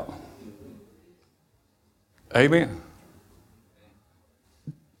stepped out. Amen.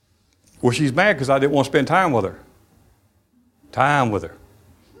 Well, she's mad because I didn't want to spend time with her.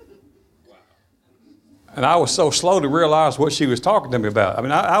 And I was so slow to realize what she was talking to me about. I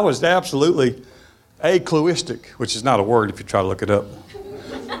mean, I was absolutely acluistic, which is not a word if you try to look it up.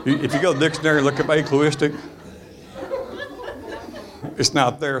 If you go to the dictionary and look up acluistic, it's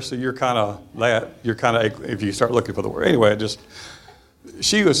not there, so you're kind of if you start looking for the word. Anyway,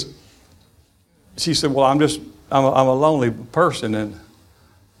 she said, well, I'm a lonely person, and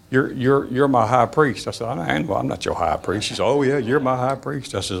you're my high priest. I said, I'm not your high priest. She said, oh yeah, you're my high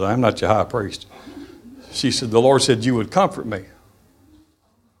priest. I said, I'm not your high priest. She said, the Lord said you would comfort me.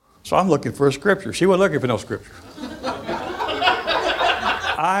 So I'm looking for a scripture. She wasn't looking for no scripture.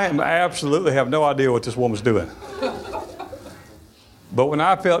 I absolutely have no idea what this woman's doing. But when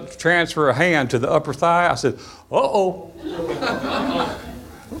I felt transfer a hand to the upper thigh, I said, uh-oh.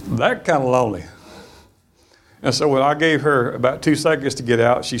 That kind of lonely. And so when I gave her about 2 seconds to get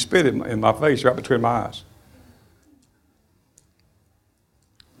out, she spit in my face right between my eyes.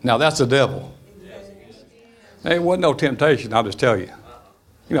 Now that's the devil. It wasn't no temptation, I'll just tell you.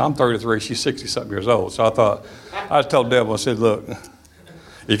 You know, I'm 33, she's 60-something years old. So I just told the devil, I said, look,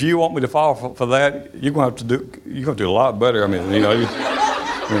 if you want me to fall for that, you're going to have to do a lot better. I mean, you know,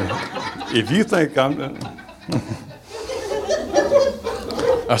 if you think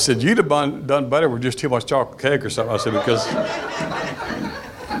I said, you'd have done better with just too much chocolate cake or something. I said, because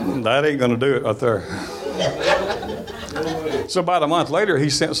that ain't going to do it right there. So about a month later, he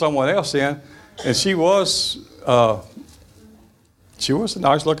sent someone else in, and she was a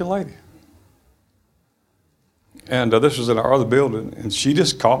nice-looking lady. And this was in our other building, and she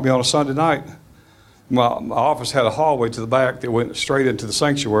just caught me on a Sunday night. My office had a hallway to the back that went straight into the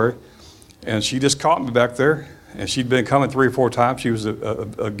sanctuary, and she just caught me back there. And she'd been coming 3 or 4 times. She was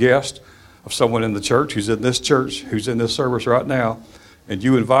a guest of someone in the church who's in this service right now. And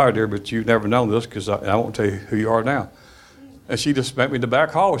you invited her, but you've never known this because I won't tell you who you are now. And she just met me in the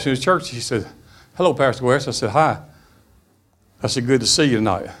back hall. She was in church. She said, hello, Pastor West. I said, hi. I said, good to see you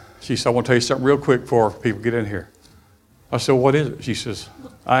tonight. She said, I want to tell you something real quick before people get in here. I said, what is it? She says,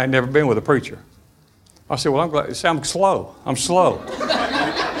 I ain't never been with a preacher. I said, well, I'm glad. See, I'm slow. I'm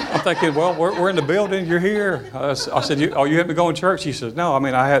thinking, well, we're in the building. You're here. I said, you haven't been going to church? She says, no, I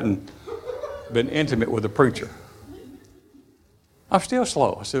mean, I hadn't been intimate with a preacher. I'm still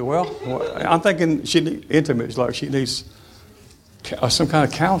slow. I said, well, I'm thinking she needs intimate. Like she needs some kind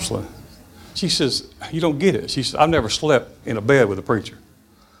of counseling. She says, you don't get it. She says, I've never slept in a bed with a preacher.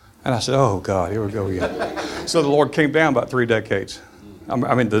 And I said, oh, God, here we go again. So the Lord came down about 3 decades.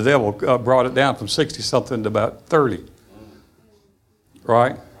 I mean, the devil brought it down from 60-something to about 30.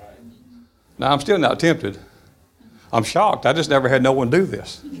 Right? Now, I'm still not tempted. I'm shocked. I just never had no one do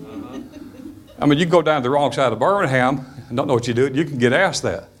this. I mean, you go down to the wrong side of Birmingham and don't know what you do, you can get asked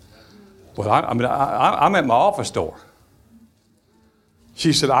that. But I'm at my office door.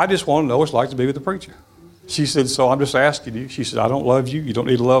 She said, I just want to know what it's like to be with the preacher. She said, so I'm just asking you. She said, I don't love you. You don't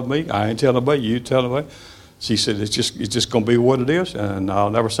need to love me. I ain't telling nobody. You tell nobody. She said, it's just going to be what it is, and I'll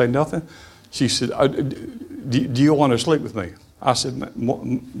never say nothing. She said, do you want to sleep with me? I said,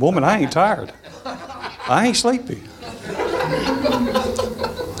 woman, I ain't tired. I ain't sleepy.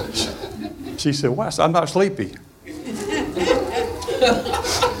 She said, well, I'm not sleepy.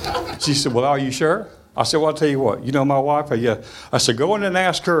 She said, well, are you sure? I said, well, I'll tell you what. You know my wife? Yeah. I said, go in and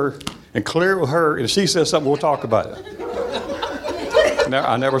ask her and clear it with her. And if she says something, we'll talk about it.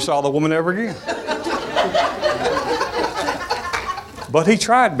 I never saw the woman ever again. But he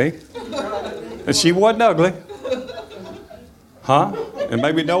tried me. And she wasn't ugly. Huh? And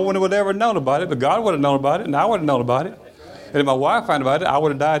maybe no one would have ever known about it, but God would have known about it, and I would have known about it. And if my wife found about it, I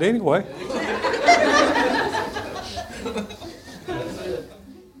would have died anyway.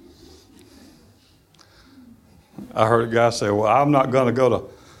 I heard a guy say, well, I'm not going to go to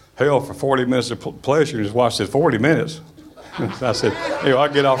hell for 40 minutes of pleasure and just watch this 40 minutes. I said, hey,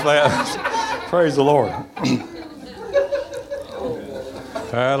 I'll get off that. Praise the Lord.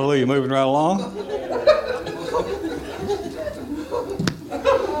 Hallelujah. Moving right along.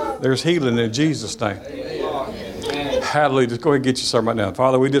 There's healing in Jesus' name. Hallelujah. Just go ahead and get your sermon right now.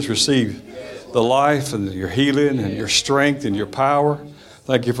 Father, we just receive the life and your healing and your strength and your power.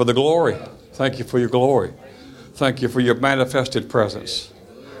 Thank you for the glory. Thank you for your glory. Thank you for your manifested presence.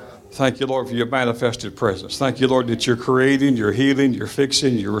 Thank you, Lord, for your manifested presence. Thank you, Lord, that you're creating, you're healing, you're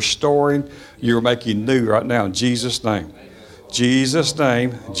fixing, you're restoring, you're making new right now in Jesus' name. Jesus'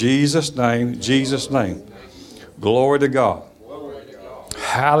 name, Jesus' name, Jesus' name. Glory to God.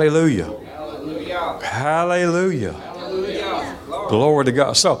 Hallelujah. Hallelujah. Glory to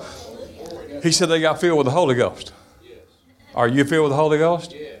God. So, he said they got filled with the Holy Ghost. Are you filled with the Holy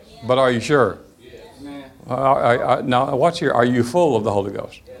Ghost? But are you sure? Now, watch here. Are you full of the Holy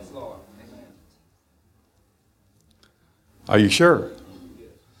Ghost? Are you sure?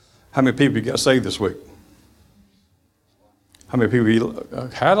 How many people you got saved this week? How many people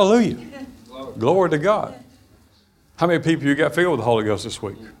hallelujah. Glory to God. How many people you got filled with the Holy Ghost this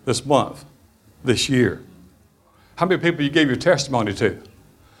week, this month, this year? How many people you gave your testimony to?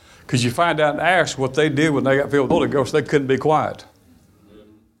 Because you find out in Acts what they did when they got filled with the Holy Ghost, they couldn't be quiet.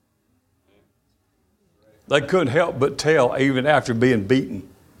 They couldn't help but tell even after being beaten.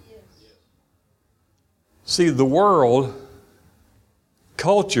 See, the world,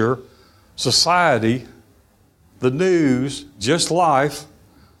 culture, society, the news, just life.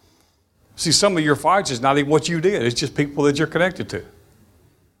 See, some of your fights is not even what you did. It's just people that you're connected to.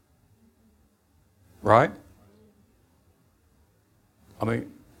 Right? I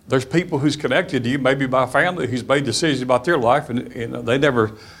mean, there's people who's connected to you, maybe by family, who's made decisions about their life, and they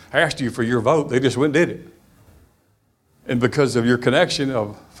never asked you for your vote. They just went and did it. And because of your connection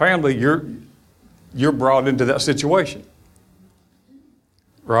of family, you're brought into that situation.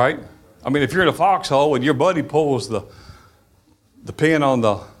 Right? I mean, if you're in a foxhole and your buddy pulls the pin on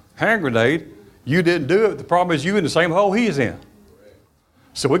the hand grenade, you didn't do it. The problem is you in the same hole he is in.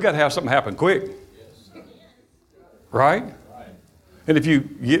 So we got to have something happen quick. Right? And if you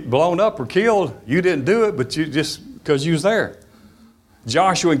get blown up or killed, you didn't do it, but you just because you was there.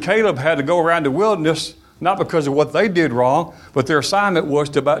 Joshua and Caleb had to go around the wilderness, not because of what they did wrong, but their assignment was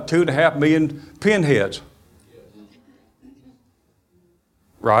to about 2.5 million pinheads.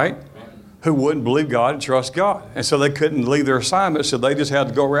 Right? Who wouldn't believe God and trust God. And so they couldn't leave their assignment, so they just had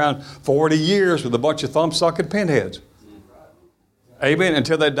to go around 40 years with a bunch of thumb-sucking pinheads. Amen,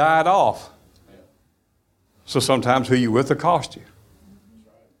 until they died off. So sometimes who you with will cost you.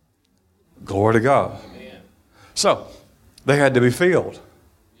 Glory to God. So, they had to be filled.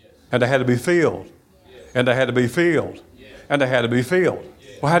 And they had to be filled. And they had to be filled. And they had to be filled.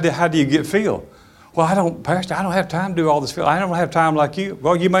 Well, how do you get filled? Well, Pastor, I don't have time to do all this filled. I don't have time like you.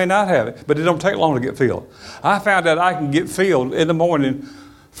 Well, you may not have it, but it don't take long to get filled. I found that I can get filled in the morning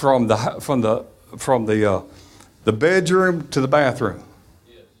from the bedroom to the bathroom.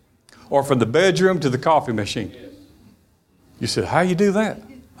 Or from the bedroom to the coffee machine. You said, how you do that?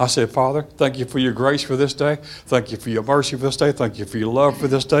 I said, Father, thank you for your grace for this day. Thank you for your mercy for this day. Thank you for your love for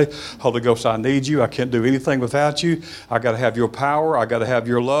this day. Holy Ghost, I need you. I can't do anything without you. I got to have your power. I got to have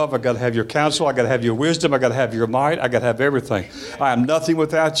your love. I got to have your counsel. I got to have your wisdom. I got to have your might. I got to have everything. I am nothing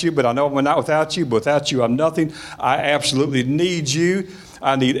without you, but I know I'm not without you. But without you, I'm nothing. I absolutely need you.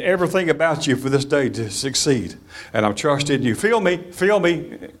 I need everything about you for this day to succeed. And I'm trusting you. Feel me. Feel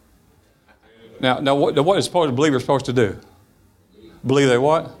me. Now what is a believer supposed to do? Believe they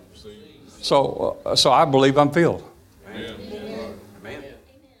what? So I believe I'm filled. Amen.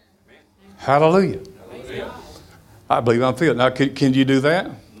 Hallelujah. I believe I'm filled. Now, can you do that?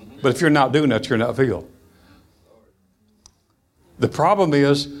 But if you're not doing that, you're not filled. The problem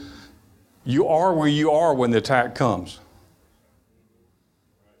is you are where you are when the attack comes.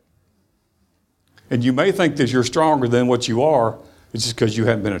 And you may think that you're stronger than what you are. It's just because you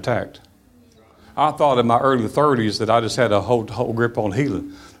haven't been attacked. I thought in my early 30s that I just had a whole grip on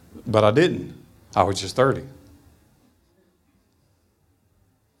healing, but I didn't. I was just 30.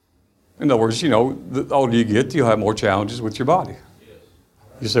 In other words, the older you get, you'll have more challenges with your body.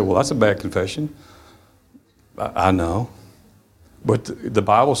 You say, well, that's a bad confession. I know. But the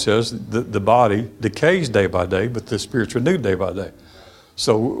Bible says that the body decays day by day, but the spirit's renewed day by day.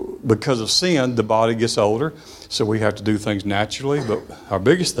 So because of sin, the body gets older, so we have to do things naturally, but our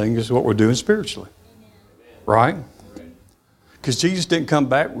biggest thing is what we're doing spiritually. Right? Because Jesus didn't come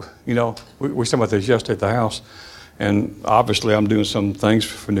back, we were talking about this yesterday at the house, and obviously I'm doing some things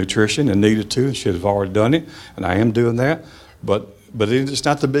for nutrition and needed to, and should have already done it, and I am doing that, but it's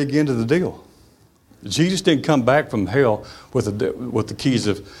not the big end of the deal. Jesus didn't come back from hell with the keys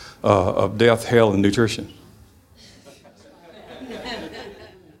of death, hell, and nutrition.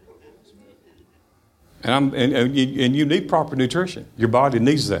 And you need proper nutrition. Your body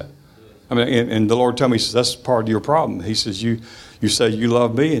needs that. I mean, and the Lord told me, He says, that's part of your problem. He says, you say you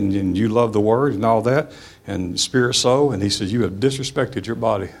love me and you love the Word and all that, and spirit, soul, and He says, you have disrespected your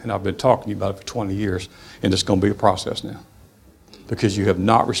body. And I've been talking to you about it for 20 years, and it's going to be a process now because you have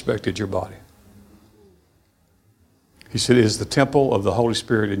not respected your body. He said, it is the temple of the Holy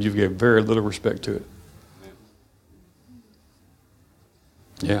Spirit, and you've given very little respect to it.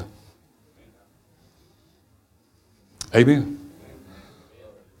 Yeah. Amen.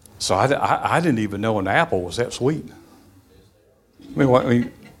 So I didn't even know an apple was that sweet. I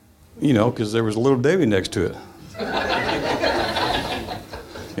mean, you know, because there was a Little Debbie next to it.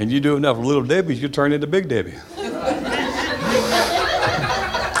 And you do enough Little Debbies, you turn into Big Debbie.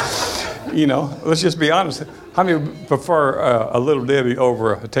 You know, let's just be honest. How many prefer a Little Debbie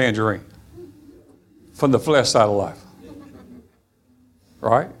over a tangerine? From the flesh side of life.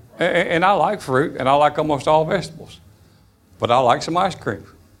 Right? And I like fruit, and I like almost all vegetables. But I like some ice cream.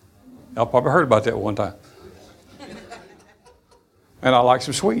 Y'all probably heard about that one time. And I like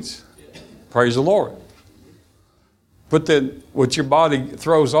some sweets. Praise the Lord. But then what your body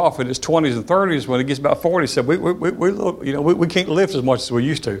throws off in its 20s and 30s, when it gets about 40, said we can't lift as much as we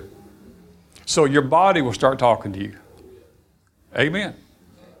used to. So your body will start talking to you. Amen.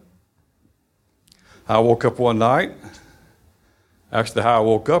 I woke up one night. Actually, how I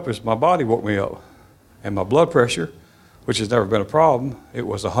woke up is my body woke me up. And my blood pressure, which has never been a problem, it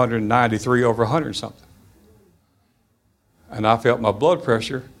was 193 over 100 something. And I felt my blood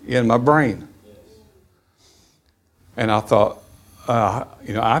pressure in my brain. And I thought,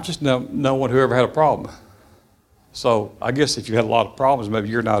 I'm just no one who ever had a problem. So I guess if you had a lot of problems, maybe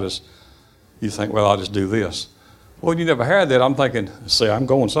you're not as, you think, well, I'll just do this. Well, you never had that. I'm thinking, see, I'm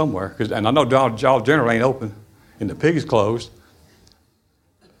going somewhere. And I know Dollar General ain't open and the pig's closed.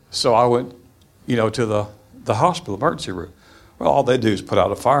 So I went, to the hospital emergency room. Well, all they do is put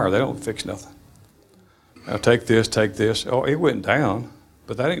out a fire. They don't fix nothing. Now, take this. Oh, it went down,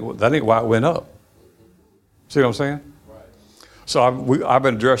 but that ain't why it went up. See what I'm saying? Right. So I've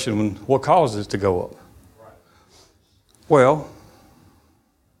been addressing what causes it to go up. Right. Well,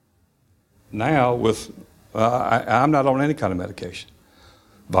 now I'm not on any kind of medication,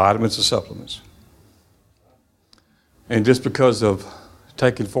 vitamins or supplements. And just because of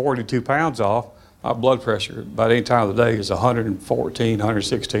taking 42 pounds off, my blood pressure about any time of the day is 114,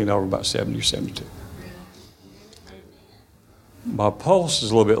 116 over about 70 or 72. My pulse is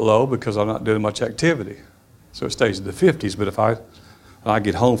a little bit low because I'm not doing much activity. So it stays in the 50s. But if I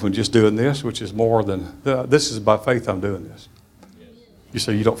get home from just doing this, which is more than, this is by faith I'm doing this. You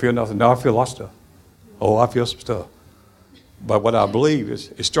say, you don't feel nothing? No, I feel a lot of stuff. Oh, I feel some stuff. But what I believe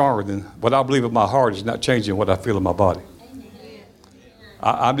is stronger than, what I believe in my heart is not changing what I feel in my body.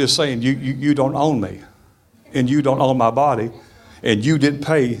 I'm just saying, you don't own me, and you don't own my body, and you didn't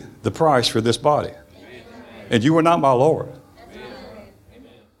pay the price for this body, and you were not my Lord.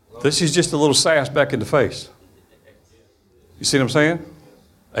 This is just a little sass back in the face. You see what I'm saying?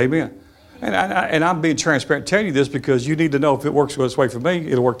 Amen. And I'm being transparent telling you this because you need to know if it works this way for me,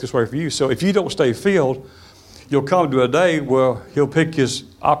 it'll work this way for you. So if you don't stay filled, you'll come to a day where He'll pick His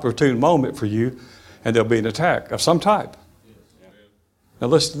opportune moment for you, and there'll be an attack of some type. Now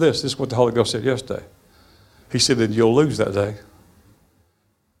listen to this. This is what the Holy Ghost said yesterday. He said that you'll lose that day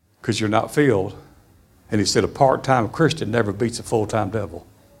because you're not filled. And He said a part-time Christian never beats a full-time devil.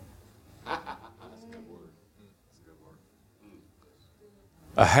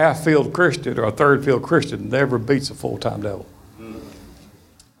 A half-filled Christian or a third-filled Christian never beats a full-time devil.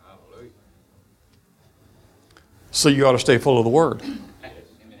 So you ought to stay full of the Word.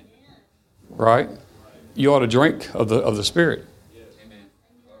 Right? You ought to drink of the Spirit.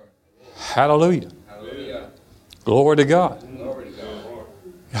 Hallelujah. Glory to God.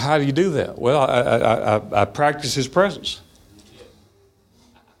 How do you do that? Well, I practice His presence.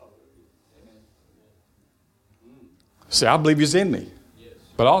 See, I believe He's in me,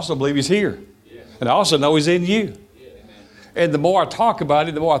 but I also believe He's here. And I also know He's in you. And the more I talk about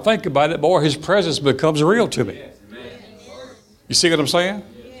it, the more I think about it, the more His presence becomes real to me. You see what I'm saying?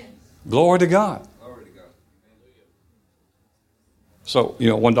 Glory to God. So,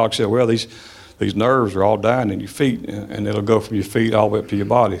 one doctor said, well, these nerves are all dying in your feet, and it'll go from your feet all the way up to your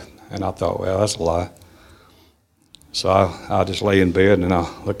body. And I thought, well, that's a lie. So I'll just lay in bed, and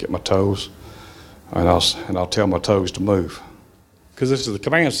I'll look at my toes, and I'll tell my toes to move. Because this is the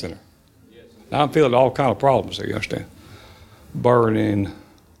command center. Now I'm feeling all kind of problems there, you understand? Burning,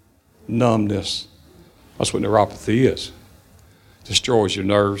 numbness, That's what neuropathy is. Destroys your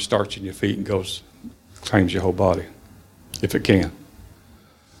nerves, starts in your feet, and claims your whole body, if it can.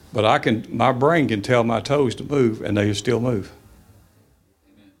 But my brain can tell my toes to move, and they still move.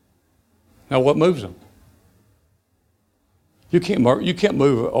 Now, what moves them? You can't move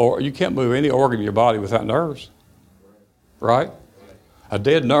any organ in your body without nerves, right? A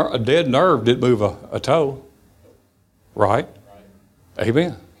dead nerve didn't move a toe, right?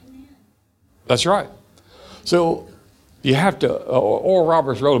 Amen. That's right. So you have to. Oral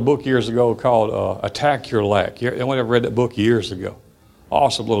Roberts wrote a book years ago called "Attack Your Lack." Anyone ever read that book years ago?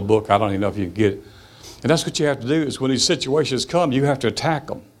 Awesome little book. I don't even know if you can get it. And that's what you have to do. Is when these situations come, you have to attack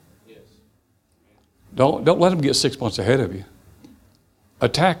them. Don't let them get 6 months ahead of you.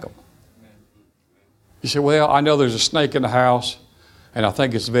 Attack them. You say, well, I know there's a snake in the house, and I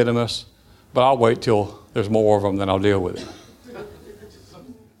think it's venomous, but I'll wait till there's more of them, then I'll deal with it.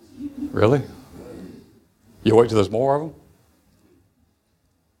 Really? You wait till there's more of them?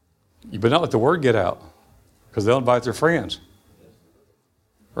 You better not let the word get out, because they'll invite their friends.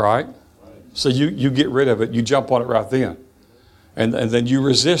 Right? So you get rid of it. You jump on it right then. And then you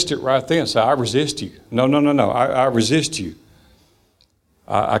resist it right then. Say, I resist you. No. I resist you.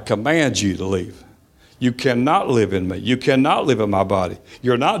 I command you to leave. You cannot live in me. You cannot live in my body.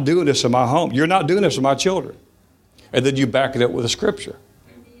 You're not doing this in my home. You're not doing this with my children. And then you back it up with a scripture.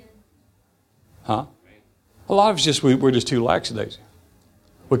 Huh? A lot of it's just we're just too lackadaisy.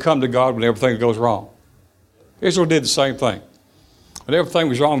 We come to God when everything goes wrong. Israel did the same thing. When everything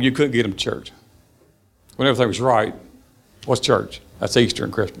was wrong, you couldn't get them to church. When everything was right, what's church? That's Easter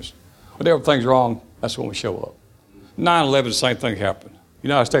and Christmas. When everything's wrong, that's when we show up. 9/11, the same thing happened. The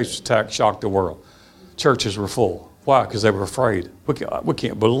United States was attacked, shocked the world. Churches were full. Why? Because they were afraid. We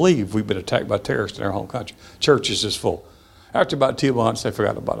can't believe we've been attacked by terrorists in our home country. Churches is full. After about 2 months, they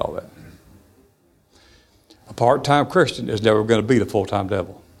forgot about all that. A part-time Christian is never going to beat a full-time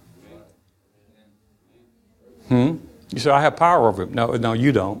devil. You say, I have power over him. No,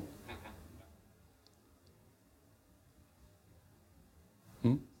 you don't.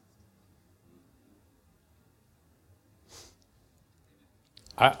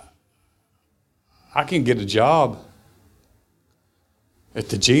 I can get a job at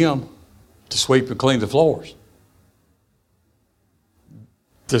the gym to sweep and clean the floors.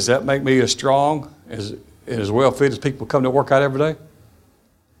 Does that make me as strong, as well fit as people come to work out every day?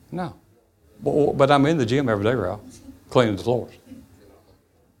 No. But I'm in the gym every day, Ralph, cleaning the floors.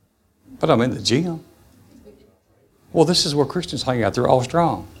 But I'm in the gym. Well, this is where Christians hang out. They're all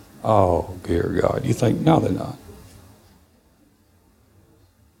strong. Oh, dear God. You think, no, they're not.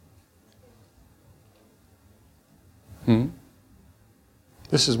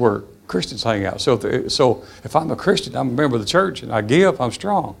 This is where Christians hang out. So if I'm a Christian, I'm a member of the church, and I give, I'm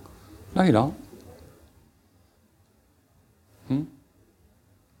strong. No, you don't.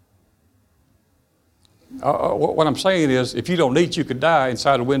 What I'm saying is, if you don't eat, you could die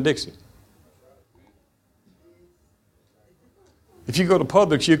inside of Winn-Dixie. If you go to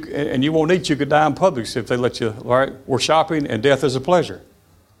Publix and you won't eat, you could die in Publix if they let you, all right? We're shopping, and death is a pleasure.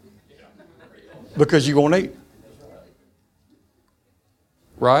 Because you won't eat.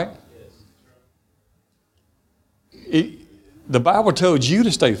 Right? The Bible told you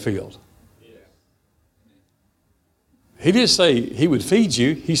to stay filled. He didn't say he would feed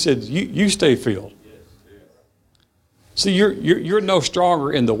you. He said you stay filled. See, you're no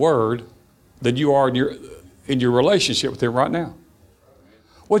stronger in the Word than you are in your relationship with Him right now.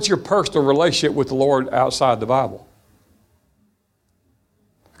 What's your personal relationship with the Lord outside the Bible?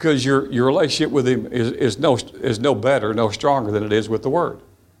 Because your relationship with Him is no better, no stronger than it is with the Word.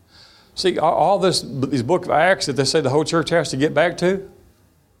 See, all these book of Acts that they say the whole church has to get back to,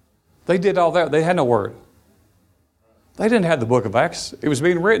 they did all that. They had no Word. They didn't have the book of Acts. It was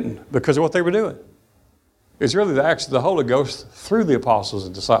being written because of what they were doing. It's really the acts of the Holy Ghost through the apostles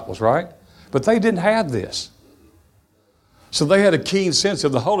and disciples, right? But they didn't have this. So they had a keen sense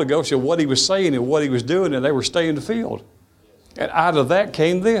of the Holy Ghost and what He was saying and what He was doing, and they were staying the field. And out of that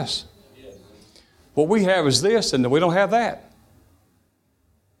came this. What we have is this, and we don't have that.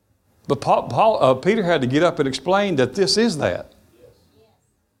 But Peter had to get up and explain that this is that.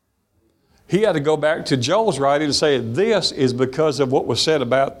 He had to go back to Joel's writing and say, this is because of what was said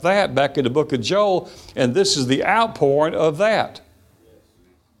about that back in the book of Joel, and this is the outpouring of that.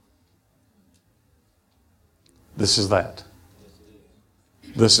 This is that.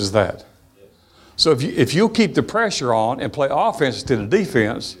 This is that. So if you'll keep the pressure on and play offense instead of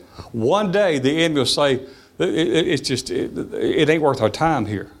defense, one day the enemy will say, it ain't worth our time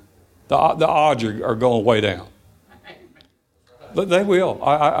here. The odds are going way down. But they will.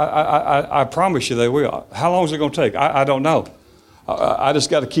 I promise you they will. How long is it going to take? I don't know. I just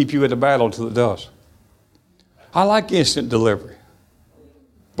got to keep you in the battle until it does. I like instant delivery.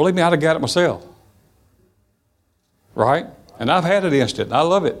 Believe me, I'd have got it myself. Right? And I've had it instant. And I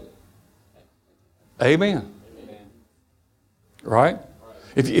love it. Amen. Right?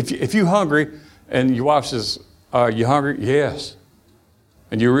 If you're hungry and your wife says, "Are you hungry?" Yes.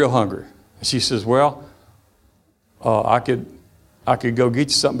 And you're real hungry. And she says, "Well, I could go get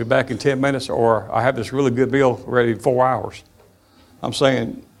you something, be back in 10 minutes, or I have this really good meal ready in 4 hours." I'm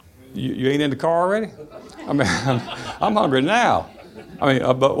saying, you ain't in the car already? I mean, I'm hungry now. I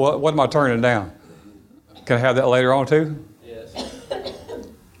mean, but what am I turning down? Can I have that later on too? Yes.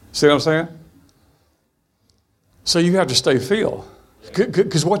 See what I'm saying? So you have to stay filled.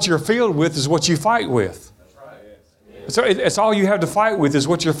 Because what you're filled with is what you fight with. That's right. It's all you have to fight with is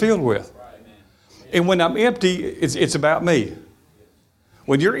what you're filled with. And when I'm empty, it's about me.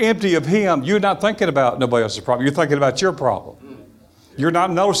 When you're empty of Him, you're not thinking about nobody else's problem. You're thinking about your problem. You're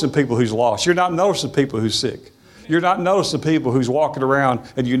not noticing people who's lost. You're not noticing people who's sick. You're not noticing people who's walking around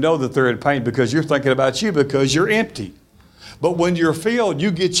and you know that they're in pain because you're thinking about you because you're empty. But when you're filled,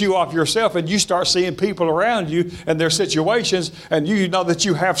 you get you off yourself and you start seeing people around you and their situations, and you know that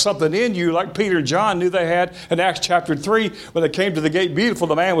you have something in you like Peter and John knew they had in Acts chapter 3. When they came to the gate beautiful,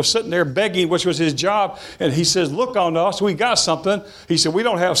 the man was sitting there begging, which was his job. And he says, "Look on us, we got something." He said, "We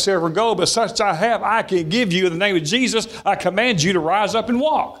don't have silver and gold, but such I have, I can give you in the name of Jesus. I command you to rise up and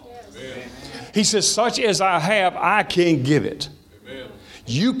walk." Amen. He says, "Such as I have, I can give it." Amen.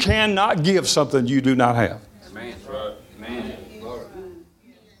 You cannot give something you do not have. Amen. Amen.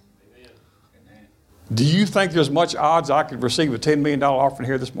 Do you think there's much odds I could receive a $10 million offering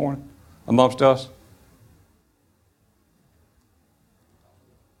here this morning amongst us?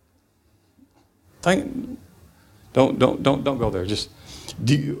 Don't go there. Just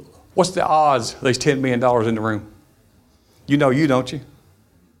what's the odds there's $10 million in the room? You know you, don't you?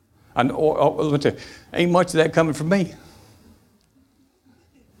 I know. Let me tell you, ain't much of that coming from me.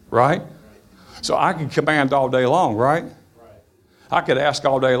 Right? So I can command all day long, right? I could ask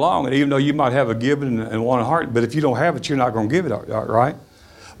all day long, and even though you might have a giving and one heart, but if you don't have it, you're not going to give it, right?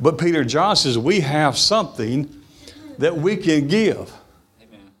 But Peter and John says, we have something that we can give.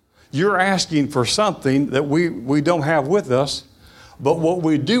 Amen. You're asking for something that we don't have with us, but what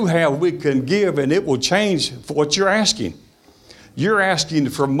we do have, we can give, and it will change what you're asking. You're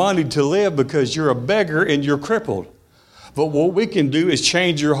asking for money to live because you're a beggar and you're crippled. But what we can do is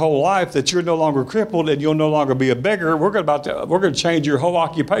change your whole life, that you're no longer crippled and you'll no longer be a beggar. We're going to change your whole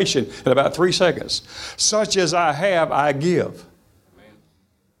occupation in about 3 seconds. Such as I have, I give. Amen.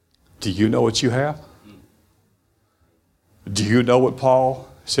 Do you know what you have? Do you know what Paul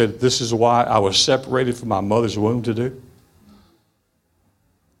said, this is why I was separated from my mother's womb to do?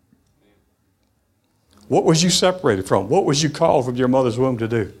 What was you separated from? What was you called from your mother's womb to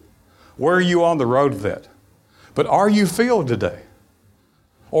do? Where are you on the road to that? But are you filled today?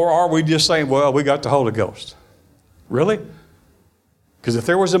 Or are we just saying, well, we got the Holy Ghost? Really? Because if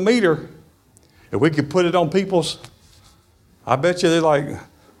there was a meter, if we could put it on people's, I bet you they're like,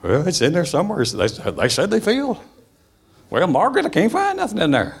 well, it's in there somewhere. They said they filled. Well, Margaret, I can't find nothing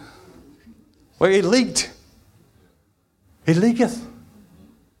in there. Well, it leaked. It leaketh.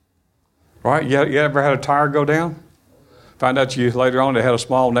 Right? You ever had a tire go down? Find out later on they had a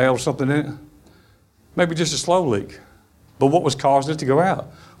small nail or something in it? Maybe just a slow leak. But what was causing it to go out?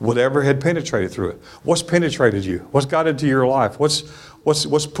 Whatever had penetrated through it. What's penetrated you? What's got into your life? What's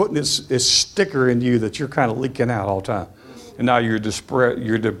putting its sticker in you that you're kind of leaking out all the time? And now you're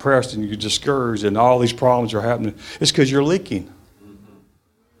depressed and you're discouraged and all these problems are happening. It's because you're leaking.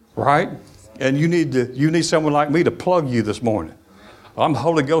 Right? And you need someone like me to plug you this morning. I'm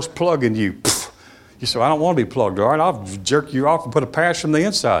Holy Ghost plugging you. You say, I don't want to be plugged, all right? I'll jerk you off and put a patch from the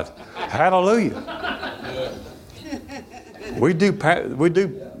inside. Hallelujah. We do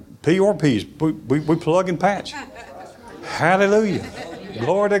P or P's. We plug and patch. Hallelujah.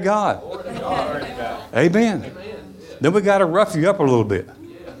 Glory to God. Amen. Then we got to rough you up a little bit.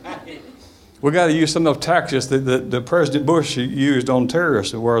 We got to use some of those tactics that President Bush used on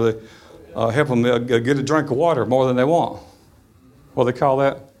terrorists, where they help them get a drink of water more than they want. What do they call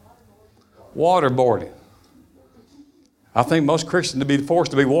that? Waterboarding. I think most Christians to be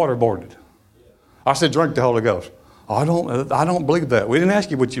forced to be waterboarded. I said, drink the Holy Ghost. I don't believe that. We didn't ask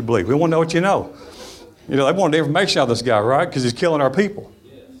you what you believe. We want to know what you know. You know, they wanted information out of this guy, right? Because he's killing our people.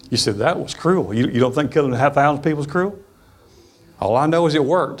 You said, that was cruel. You don't think killing 5,000 people is cruel? All I know is it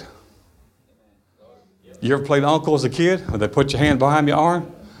worked. You ever played uncle as a kid? When they put your hand behind your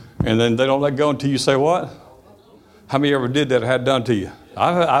arm, and then they don't let go until you say what? How many ever did that or had done to you?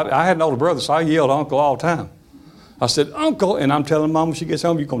 I had an older brother, so I yelled uncle all the time. I said, uncle, and I'm telling Mom when she gets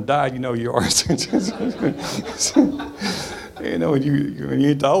home, you're going to die, you know you are. You know, when you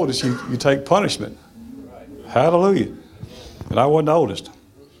ain't the oldest, you take punishment. Hallelujah. And I wasn't the oldest.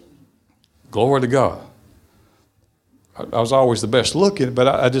 Glory to God. I was always the best looking, but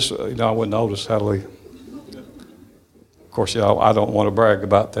I just, I wasn't the oldest. Hallelujah. Of course, I don't want to brag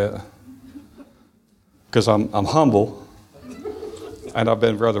about that because I'm humble, and I've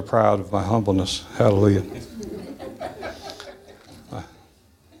been rather proud of my humbleness. Hallelujah.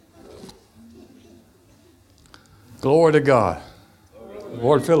 Glory to God.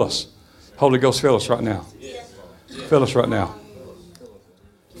 Lord, fill us. Holy Ghost, fill us right now. Fill us right now.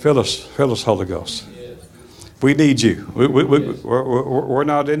 Fill us, Holy Ghost. We need you. We're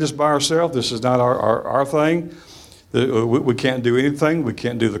not in this by ourselves. This is not our thing. We can't do anything. We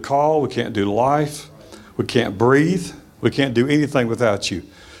can't do the call. We can't do life. We can't breathe. We can't do anything without you.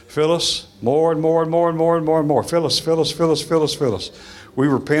 Fill us more and more and more and more and more and more. Fill us, fill us, fill us, fill us, fill us. We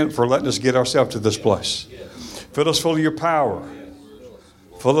repent for letting us get ourselves to this place. Fill us full of your power,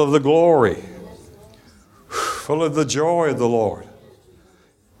 full of the glory, full of the joy of the Lord.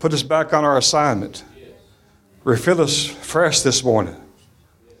 Put us back on our assignment. Refill us fresh this morning.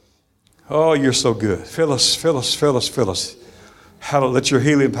 Oh, you're so good. Fill us, fill us, fill us, fill us. Let your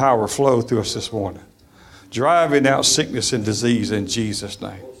healing power flow through us this morning. Driving out sickness and disease in Jesus'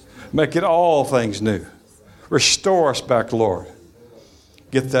 name. Make it all things new. Restore us back, Lord.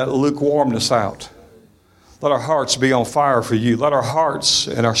 Get that lukewarmness out. Let our hearts be on fire for you. Let our hearts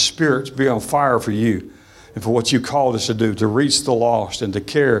and our spirits be on fire for you and for what you called us to do, to reach the lost and to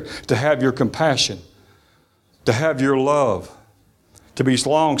care, to have your compassion, to have your love, to be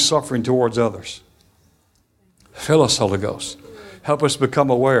long-suffering towards others. Fill us, Holy Ghost. Help us become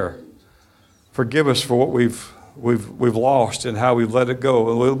aware. Forgive us for what we've lost and how we've let it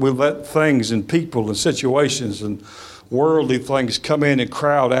go. We let things and people and situations and worldly things come in and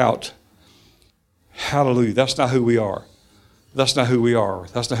crowd out. Hallelujah. That's not who we are. That's not who we are.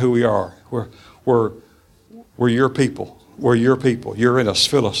 That's not who we are. We're your people. We're your people. You're in us.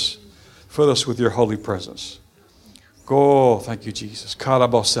 Fill us. Fill us with your holy presence. Go. Thank you, Jesus.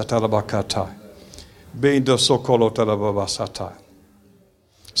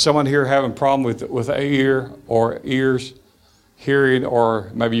 Someone here having a problem with a ear or ears, hearing,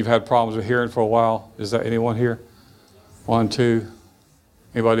 or maybe you've had problems with hearing for a while. Is there anyone here? 1, 2.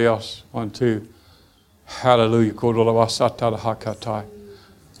 Anybody else? 1, 2. Hallelujah. Will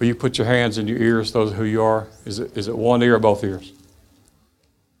you put your hands in your ears, those who you are? Is it one ear or both ears?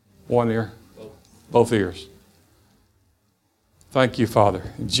 One ear? Both ears. Thank you,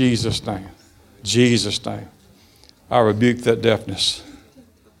 Father. In Jesus' name. Jesus' name. I rebuke that deafness.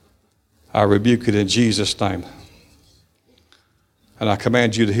 I rebuke it in Jesus' name. And I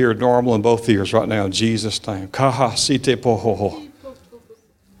command you to hear normal in both ears right now in Jesus' name. Kaha site pohoho.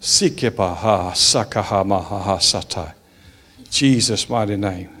 Sikepaha sakaha mahaha satai. Jesus' mighty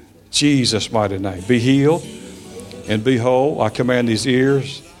name. Jesus' mighty name. Be healed and be whole. I command these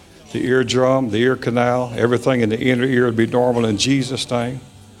ears, the eardrum, the ear canal, everything in the inner ear to be normal in Jesus' name.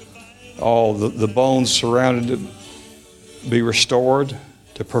 All the bones surrounding it be restored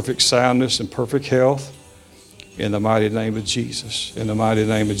to perfect soundness and perfect health. In the mighty name of Jesus. In the mighty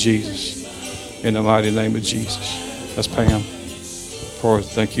name of Jesus. In the mighty name of Jesus. That's Pam.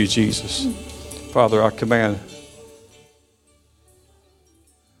 Thank you, Jesus. Father, I command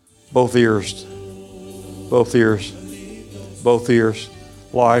both ears,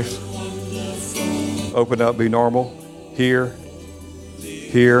 life, open up, be normal. Hear.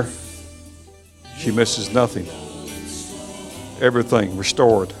 She misses nothing. Everything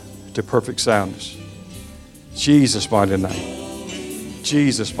restored to perfect soundness. Jesus' mighty name.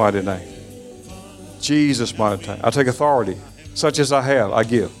 Jesus' mighty name. Jesus' mighty name. I take authority. Such as I have, I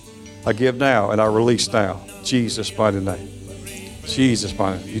give. I give now and I release now. Jesus' mighty name. Jesus'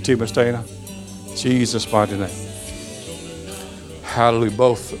 mighty name. You too, Miss Dana? Jesus' mighty name. Hallelujah.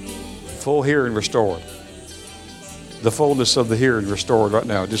 Both full hearing restored. The fullness of the hearing restored right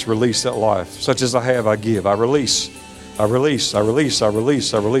now. Just release that life. Such as I have, I give. I release. I release. I release. I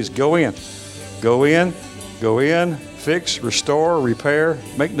release. I release. Go in. Go in. Go in. Fix. Restore. Repair.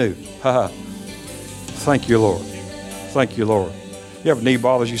 Make new. Ha ha. Thank you, Lord. Thank you, Lord. You ever knee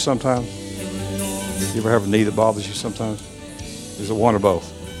bothers you sometimes? You ever have a knee that bothers you sometimes? Is it one or both?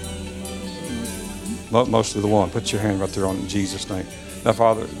 Mostly the one. Put your hand right there on it in Jesus' name. Now,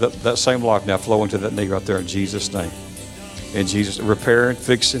 Father, that same life now flow into that knee right there in Jesus' name. In Jesus, repairing,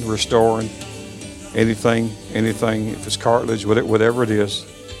 fixing, restoring, anything, if it's cartilage, whatever it is,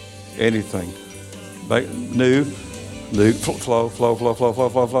 anything. New, Flow.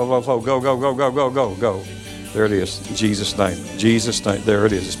 Go. There it is. In Jesus' name. Jesus' name. There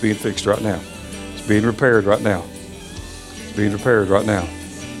it is. It's being fixed right now. It's being repaired right now. It's being repaired right now.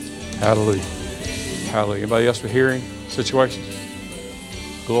 Hallelujah. Hallelujah. Anybody else with hearing situations?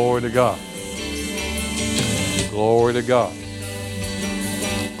 Glory to God. Glory to God.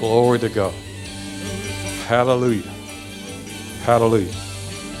 Glory to God. Hallelujah. Hallelujah.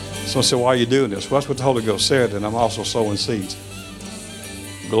 Someone said, why are you doing this? Well, that's what the Holy Ghost said, and I'm also sowing seeds.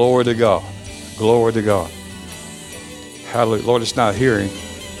 Glory to God. Glory to God. Hallelujah. Lord, it's not hearing.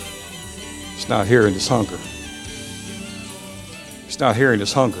 It's not hearing, it's hunger. It's not hearing,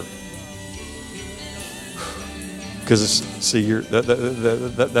 it's hunger. Because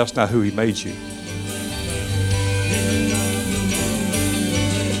that's not who He made you.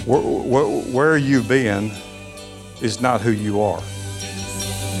 Where you've been is not who you are.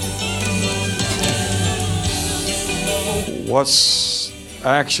 What's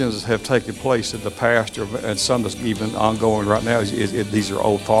actions have taken place in the past, and some that's even ongoing right now, these are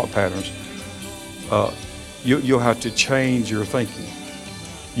old thought patterns. You'll have to change your thinking.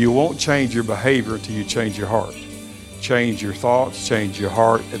 You won't change your behavior until you change your heart. Change your thoughts, change your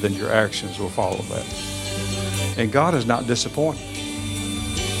heart, and then your actions will follow that. And God is not disappointed.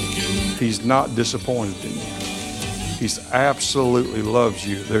 He's not disappointed in you. He absolutely loves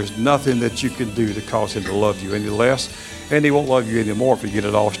you. There's nothing that you can do to cause Him to love you any less, and He won't love you anymore if you get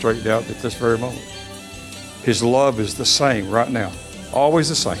it all straightened out at this very moment. His love is the same right now, always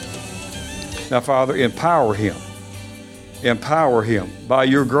the same. Now, Father, empower him by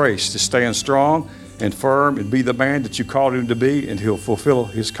your grace to stand strong and firm and be the man that you called him to be, and he'll fulfill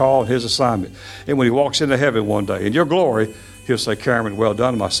his call and his assignment. And when he walks into heaven one day in your glory, he'll say, Cameron, well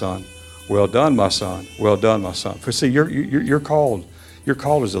done, my son. Well done, my son. Well done, my son. For see, you're called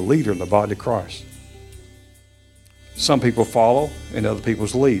as a leader in the body of Christ. Some people follow and other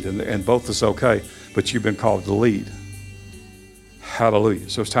people's lead, and both is okay, but you've been called to lead. Hallelujah.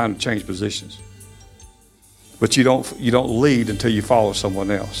 So it's time to change positions. But you don't lead until you follow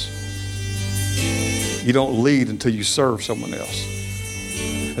someone else. You don't lead until you serve someone else.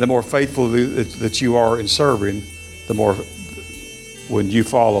 And the more faithful that you are in serving, the more when you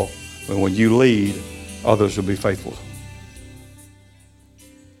follow, and when you lead, others will be faithful.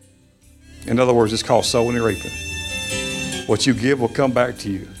 In other words, it's called sowing and reaping. What you give will come back to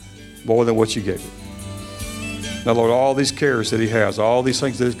you more than what you gave it. Now, Lord, all these cares that he has, all these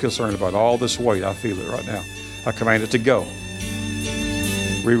things that he's concerned about, all this weight, I feel it right now. I command it to go.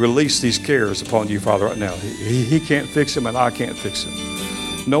 We release these cares upon you, Father, right now. He can't fix them, and I can't fix them.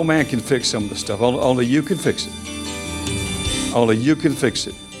 No man can fix some of the stuff. Only you can fix it. Only you can fix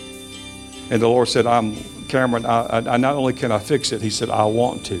it. And the Lord said, Cameron, I not only can I fix it, he said, I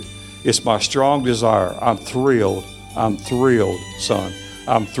want to. It's my strong desire. I'm thrilled, son.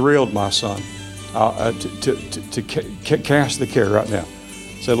 I'm thrilled, my son, to cast the care right now.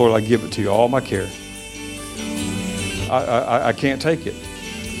 Say, Lord, I give it to you, all my care. I can't take it.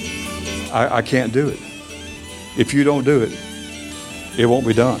 I can't do it. If you don't do it, it won't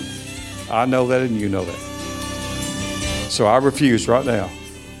be done. I know that, and you know that. So I refuse right now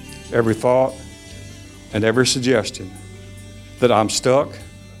every thought and every suggestion that I'm stuck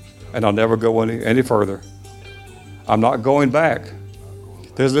and I'll never go any further. I'm not going back.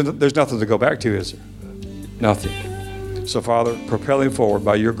 There's nothing to go back to, is there? Nothing. So, Father, propel him forward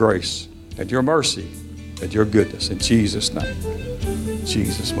by your grace and your mercy and your goodness in Jesus' name.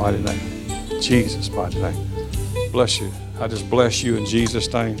 Jesus' mighty name. Jesus' mighty name. Bless you. I just bless you in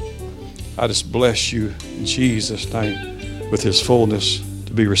Jesus' name. I just bless you in Jesus' name with his fullness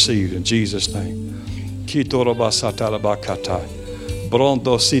to be received in Jesus' name.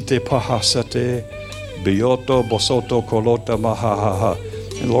 Brondo site pahasate biyoto bosoto kolota mahahaha.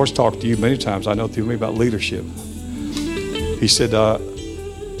 And the Lord's talked to you many times, I know through me, about leadership. He said,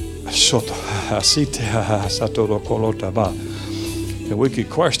 and we could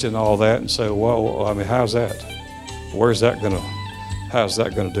question all that and say, well, I mean, how's that? How's that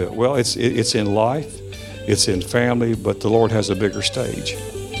going to do it? Well, it's in life, it's in family, but the Lord has a bigger stage.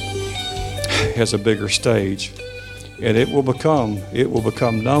 He has a bigger stage, and it will become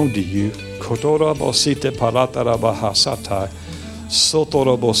known to you.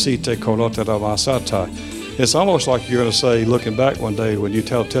 It's almost like you're going to say, looking back one day when you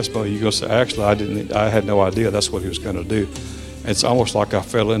tell a testimony, you're going to say, actually, I had no idea that's what he was going to do. It's almost like I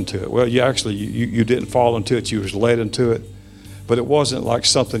fell into it. Well, you didn't fall into it. You was led into it. But it wasn't like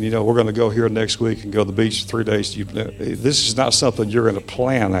something, we're going to go here next week and go to the beach for 3 days. This is not something you're going to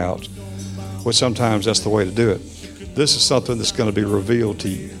plan out, but sometimes that's the way to do it. This is something that's going to be revealed to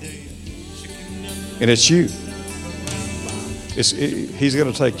you. And it's you. He's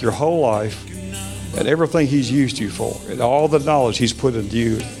going to take your whole life and everything He's used you for, and all the knowledge He's put into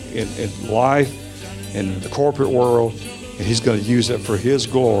you in life, in the corporate world, and He's going to use it for His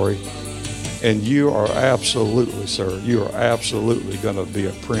glory. And you are absolutely, sir, you are absolutely going to be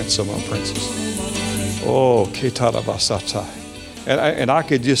a prince among princes. Oh, Ketara Basata. And I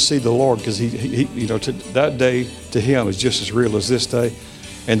could just see the Lord, because he that day to Him is just as real as this day.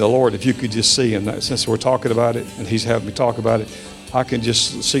 And the Lord, if you could just see Him, since we're talking about it and He's having me talk about it, I can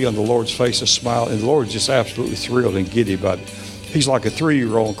just see on the Lord's face a smile, and the Lord's just absolutely thrilled and giddy about it. He's like a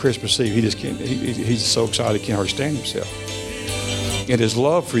 3-year-old on Christmas Eve. He just can't. He's so excited he can't hardly stand himself. And His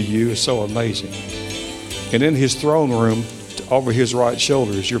love for you is so amazing. And in His throne room, over His right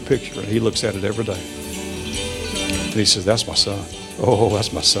shoulder is your picture, and He looks at it every day. And He says, "That's my son. Oh,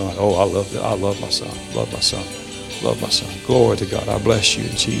 that's my son. Oh, I love that. I love my son. Love my son. Love my son." Glory to God. I bless you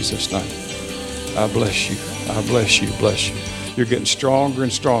in Jesus' name. I bless you. I bless you. Bless you. You're getting stronger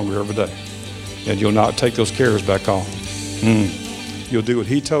and stronger every day. And you'll not take those cares back on. You'll do what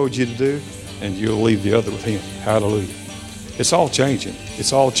He told you to do, and you'll leave the other with Him. Hallelujah. It's all changing.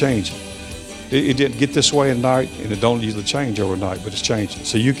 It's all changing. It didn't get this way at night, and it don't usually change overnight, but it's changing.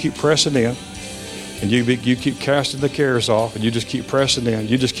 So you keep pressing in, and you keep casting the cares off, and you just keep pressing in.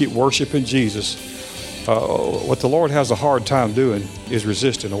 You just keep worshiping Jesus. What the Lord has a hard time doing is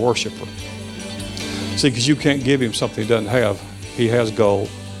resisting a worshiper. See, because you can't give Him something He doesn't have. He has gold.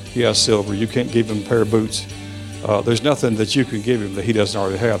 He has silver. You can't give Him a pair of boots. There's nothing that you can give Him that He doesn't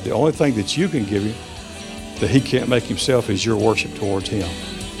already have. The only thing that you can give Him that He can't make Himself is your worship towards Him.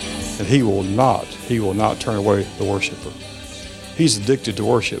 And He will not turn away the worshiper. He's addicted to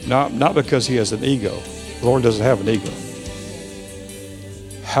worship, not because He has an ego. The Lord doesn't have an ego.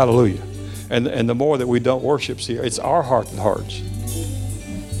 Hallelujah. And the more that we don't worship, see, it's our heart that hurts.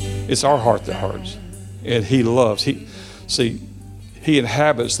 It's our heart that hurts. And He loves. He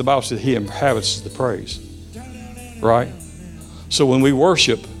inhabits, the Bible says He inhabits the praise. Right? So when we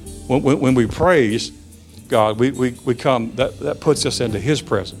worship, when we praise God, we come, that puts us into His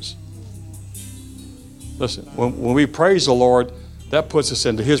presence. Listen, when we praise the Lord, that puts us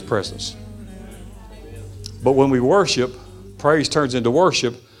into His presence. But when we worship, praise turns into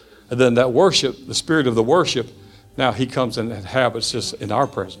worship, and then that worship, the spirit of the worship, now He comes and inhabits us in our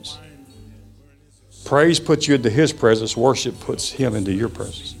presence. Praise puts you into His presence. Worship puts Him into your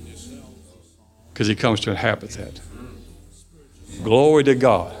presence, because He comes to inhabit that. Glory to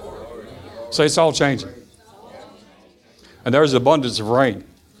God. So it's all changing. And there's abundance of rain.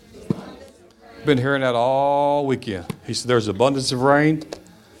 Been hearing that all weekend. He said there's abundance of rain.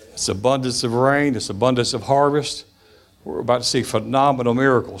 It's abundance of rain. It's abundance of harvest. We're about to see phenomenal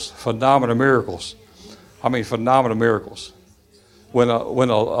miracles. Phenomenal miracles. I mean, phenomenal miracles. When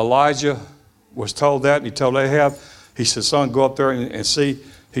Elijah was told that, and he told Ahab, he said, "Son, go up there and see."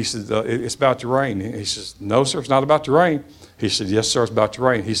 He said, "It's about to rain." And he says, "No, sir, it's not about to rain." He said, "Yes, sir, it's about to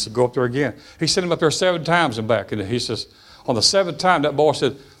rain." He said, "Go up there again." He sent him up there 7 times and back. And he says, on the 7th time, that boy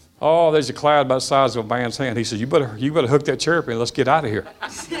said, "Oh, there's a cloud about the size of a man's hand." He said, you better hook that chair up and let's get out of here."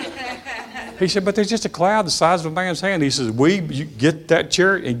 He said, "But there's just a cloud the size of a man's hand." He says, you get that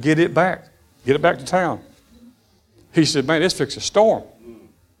chair and get it back. Get it back to town. He said, "Man, it's fixing a storm."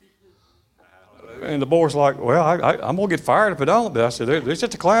 And the boy's like, "Well, I'm going to get fired if I don't." But I said, "There's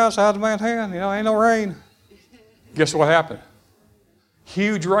just a cloud the size of a man's hand. Ain't no rain." Guess what happened?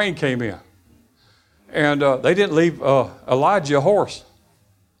 Huge rain came in. And they didn't leave Elijah a horse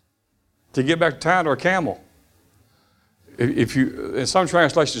to get back to town, or a camel. If you, in some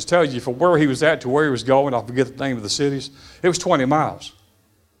translations tell you from where he was at to where he was going, I forget the name of the cities, it was 20 miles.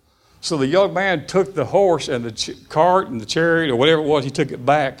 So the young man took the horse and the cart and the chariot or whatever it was, he took it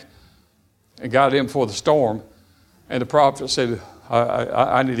back and got it in before the storm. And the prophet said,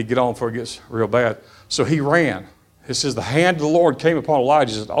 I need to get on before it gets real bad. So he ran. It says the hand of the Lord came upon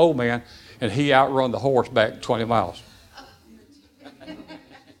Elijah, as an old man, and he outrun the horse back 20 miles.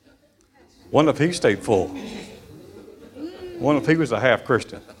 Wonder if he stayed full. Wonder if he was a half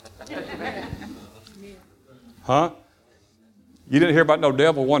Christian. Huh? You didn't hear about no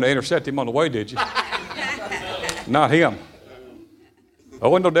devil wanting to intercept him on the way, did you? Not him. There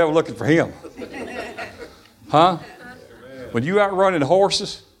wasn't no devil looking for him. Huh? When you out running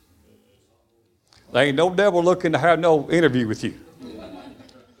horses, there ain't no devil looking to have no interview with you.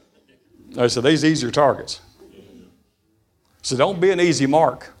 I said, these easier targets. So don't be an easy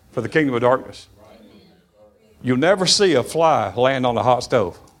mark for the kingdom of darkness. You'll never see a fly land on a hot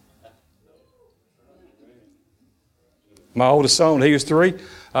stove. My oldest son, he was 3.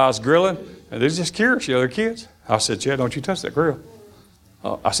 I was grilling, and they're just curious, the other kids. I said, "Chad, don't you touch that grill."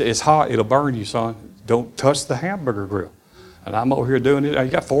 I said, "It's hot. It'll burn you, son. Don't touch the hamburger grill." And I'm over here doing it. I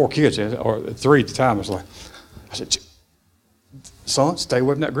got 4 kids, or 3 at the time. I said, son, stay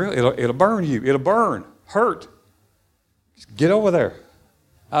away from that grill. It'll burn you. It'll burn. Hurt. Get over there.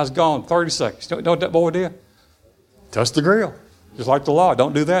 I was gone 30 seconds. You know what that boy did? Touched the grill. Just like the law.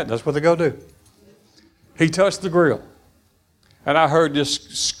 Don't do that. That's what they go do. He touched the grill. And I heard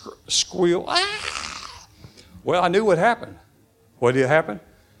this squeal. Ah! Well, I knew what happened. What did happen?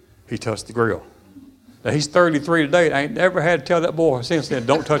 He touched the grill. Now, he's 33 today. I ain't never had to tell that boy since then,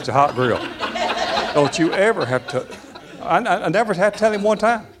 don't touch the hot grill. Don't you ever have to. I never had to tell him one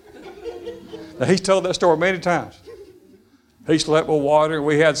time. Now, he's told that story many times. He slept with water.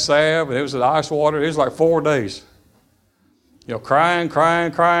 We had salve, and it was ice water. It was like 4 days. You know, crying.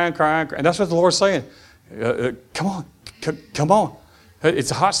 And that's what the Lord's saying. Come on. It's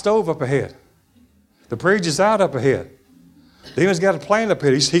a hot stove up ahead. The bridge is out up ahead. The enemy's got a plan up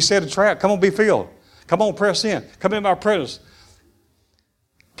here. He set a trap. Come on, be filled. Come on, press in. Come in my presence.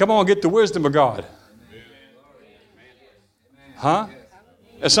 Come on, get the wisdom of God. Huh?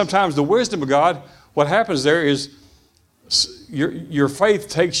 And sometimes the wisdom of God, what happens there is your faith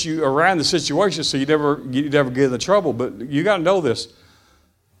takes you around the situation so you never get in the trouble. But you got to know this.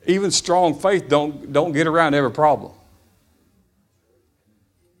 Even strong faith don't get around every problem.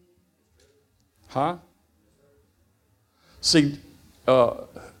 Huh? See,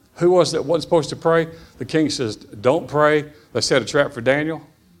 who was that wasn't supposed to pray? The king says, don't pray. They set a trap for Daniel.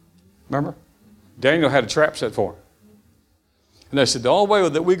 Remember? Daniel had a trap set for him. And they said, the only way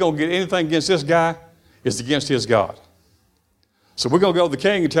that we're going to get anything against this guy is against his God. So we're going to go to the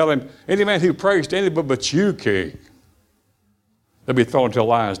king and tell him, any man who prays to anybody but you, king, they'll be thrown into a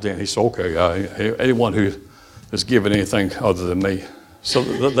lion's den. He said, okay, anyone who is given anything other than me. So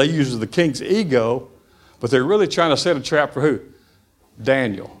they use the king's ego, but they're really trying to set a trap for who?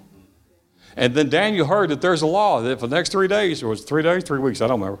 Daniel. And then Daniel heard that there's a law that for the next 3 days, or was it 3 days, 3 weeks, I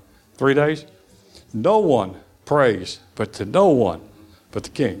don't remember, 3 days, no one prays, but to no one but the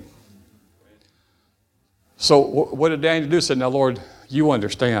king. So what did Daniel do? He said, now, Lord, you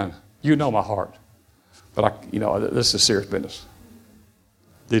understand. You know my heart. But, this is serious business.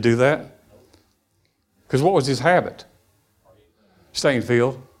 Did he do that? Because what was his habit? Staying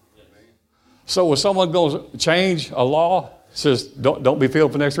filled. So was someone going to change a law? Says, don't be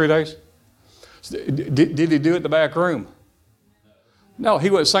filled for the next 3 days? Did he do it in the back room? No, he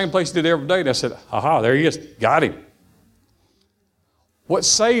went the same place he did every day. And I said, aha, there he is. Got him. What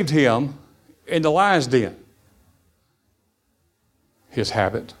saved him in the lion's den? His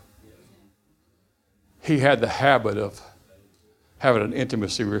habit. He had the habit of having an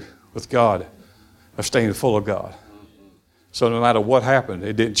intimacy with God, of staying full of God. So no matter what happened,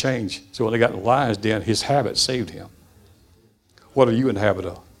 it didn't change. So when they got in the lion's den, his habit saved him. What are you in the habit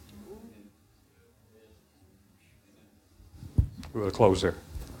of? We're going to close there.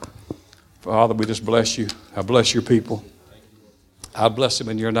 Father, we just bless you. I bless your people. I bless them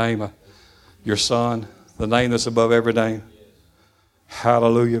in your name, your Son, the name that's above every name.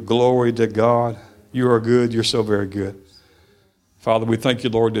 Hallelujah. Glory to God. You are good. You're so very good. Father, we thank you,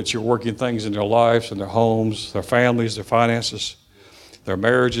 Lord, that you're working things in their lives, in their homes, their families, their finances, their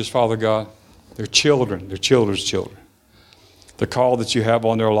marriages, Father God, their children, their children's children. The call that you have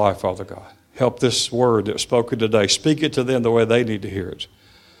on their life, Father God. Help this word that was spoken today. Speak it to them the way they need to hear it.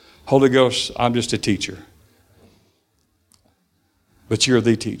 Holy Ghost, I'm just a teacher. But you're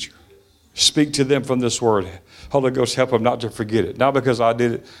the teacher. Speak to them from this word. Holy Ghost, help them not to forget it. Not because I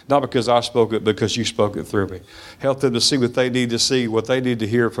did it, not because I spoke it, because you spoke it through me. Help them to see what they need to see, what they need to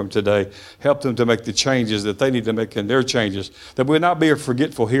hear from today. Help them to make the changes that they need to make in their changes. That we not be a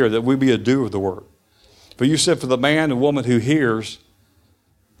forgetful hearer, that we be a doer of the word. For you said for the man and woman who hears,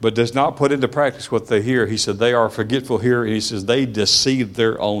 but does not put into practice what they hear, he said they are a forgetful hearer, and he says they deceive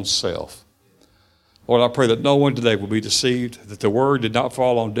their own self. Lord, I pray that no one today will be deceived, that the word did not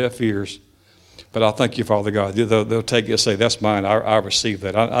fall on deaf ears. But I thank you, Father God. They'll take it and say, that's mine. I receive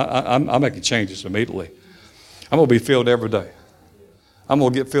that. I'm making changes immediately. I'm going to be filled every day. I'm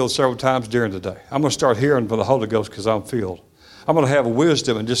going to get filled several times during the day. I'm going to start hearing from the Holy Ghost because I'm filled. I'm going to have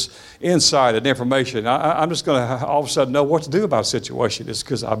wisdom and just insight and information. I'm just going to all of a sudden know what to do about a situation. It's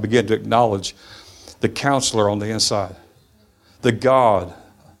because I begin to acknowledge the counselor on the inside, the God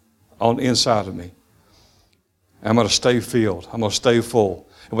on the inside of me. I'm going to stay filled. I'm going to stay full.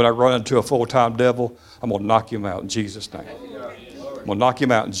 And when I run into a full-time devil, I'm going to knock him out in Jesus' name. I'm going to knock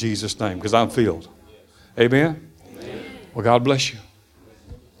him out in Jesus' name because I'm filled. Amen? Well, God bless you.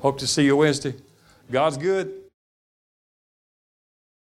 Hope to see you Wednesday. God's good.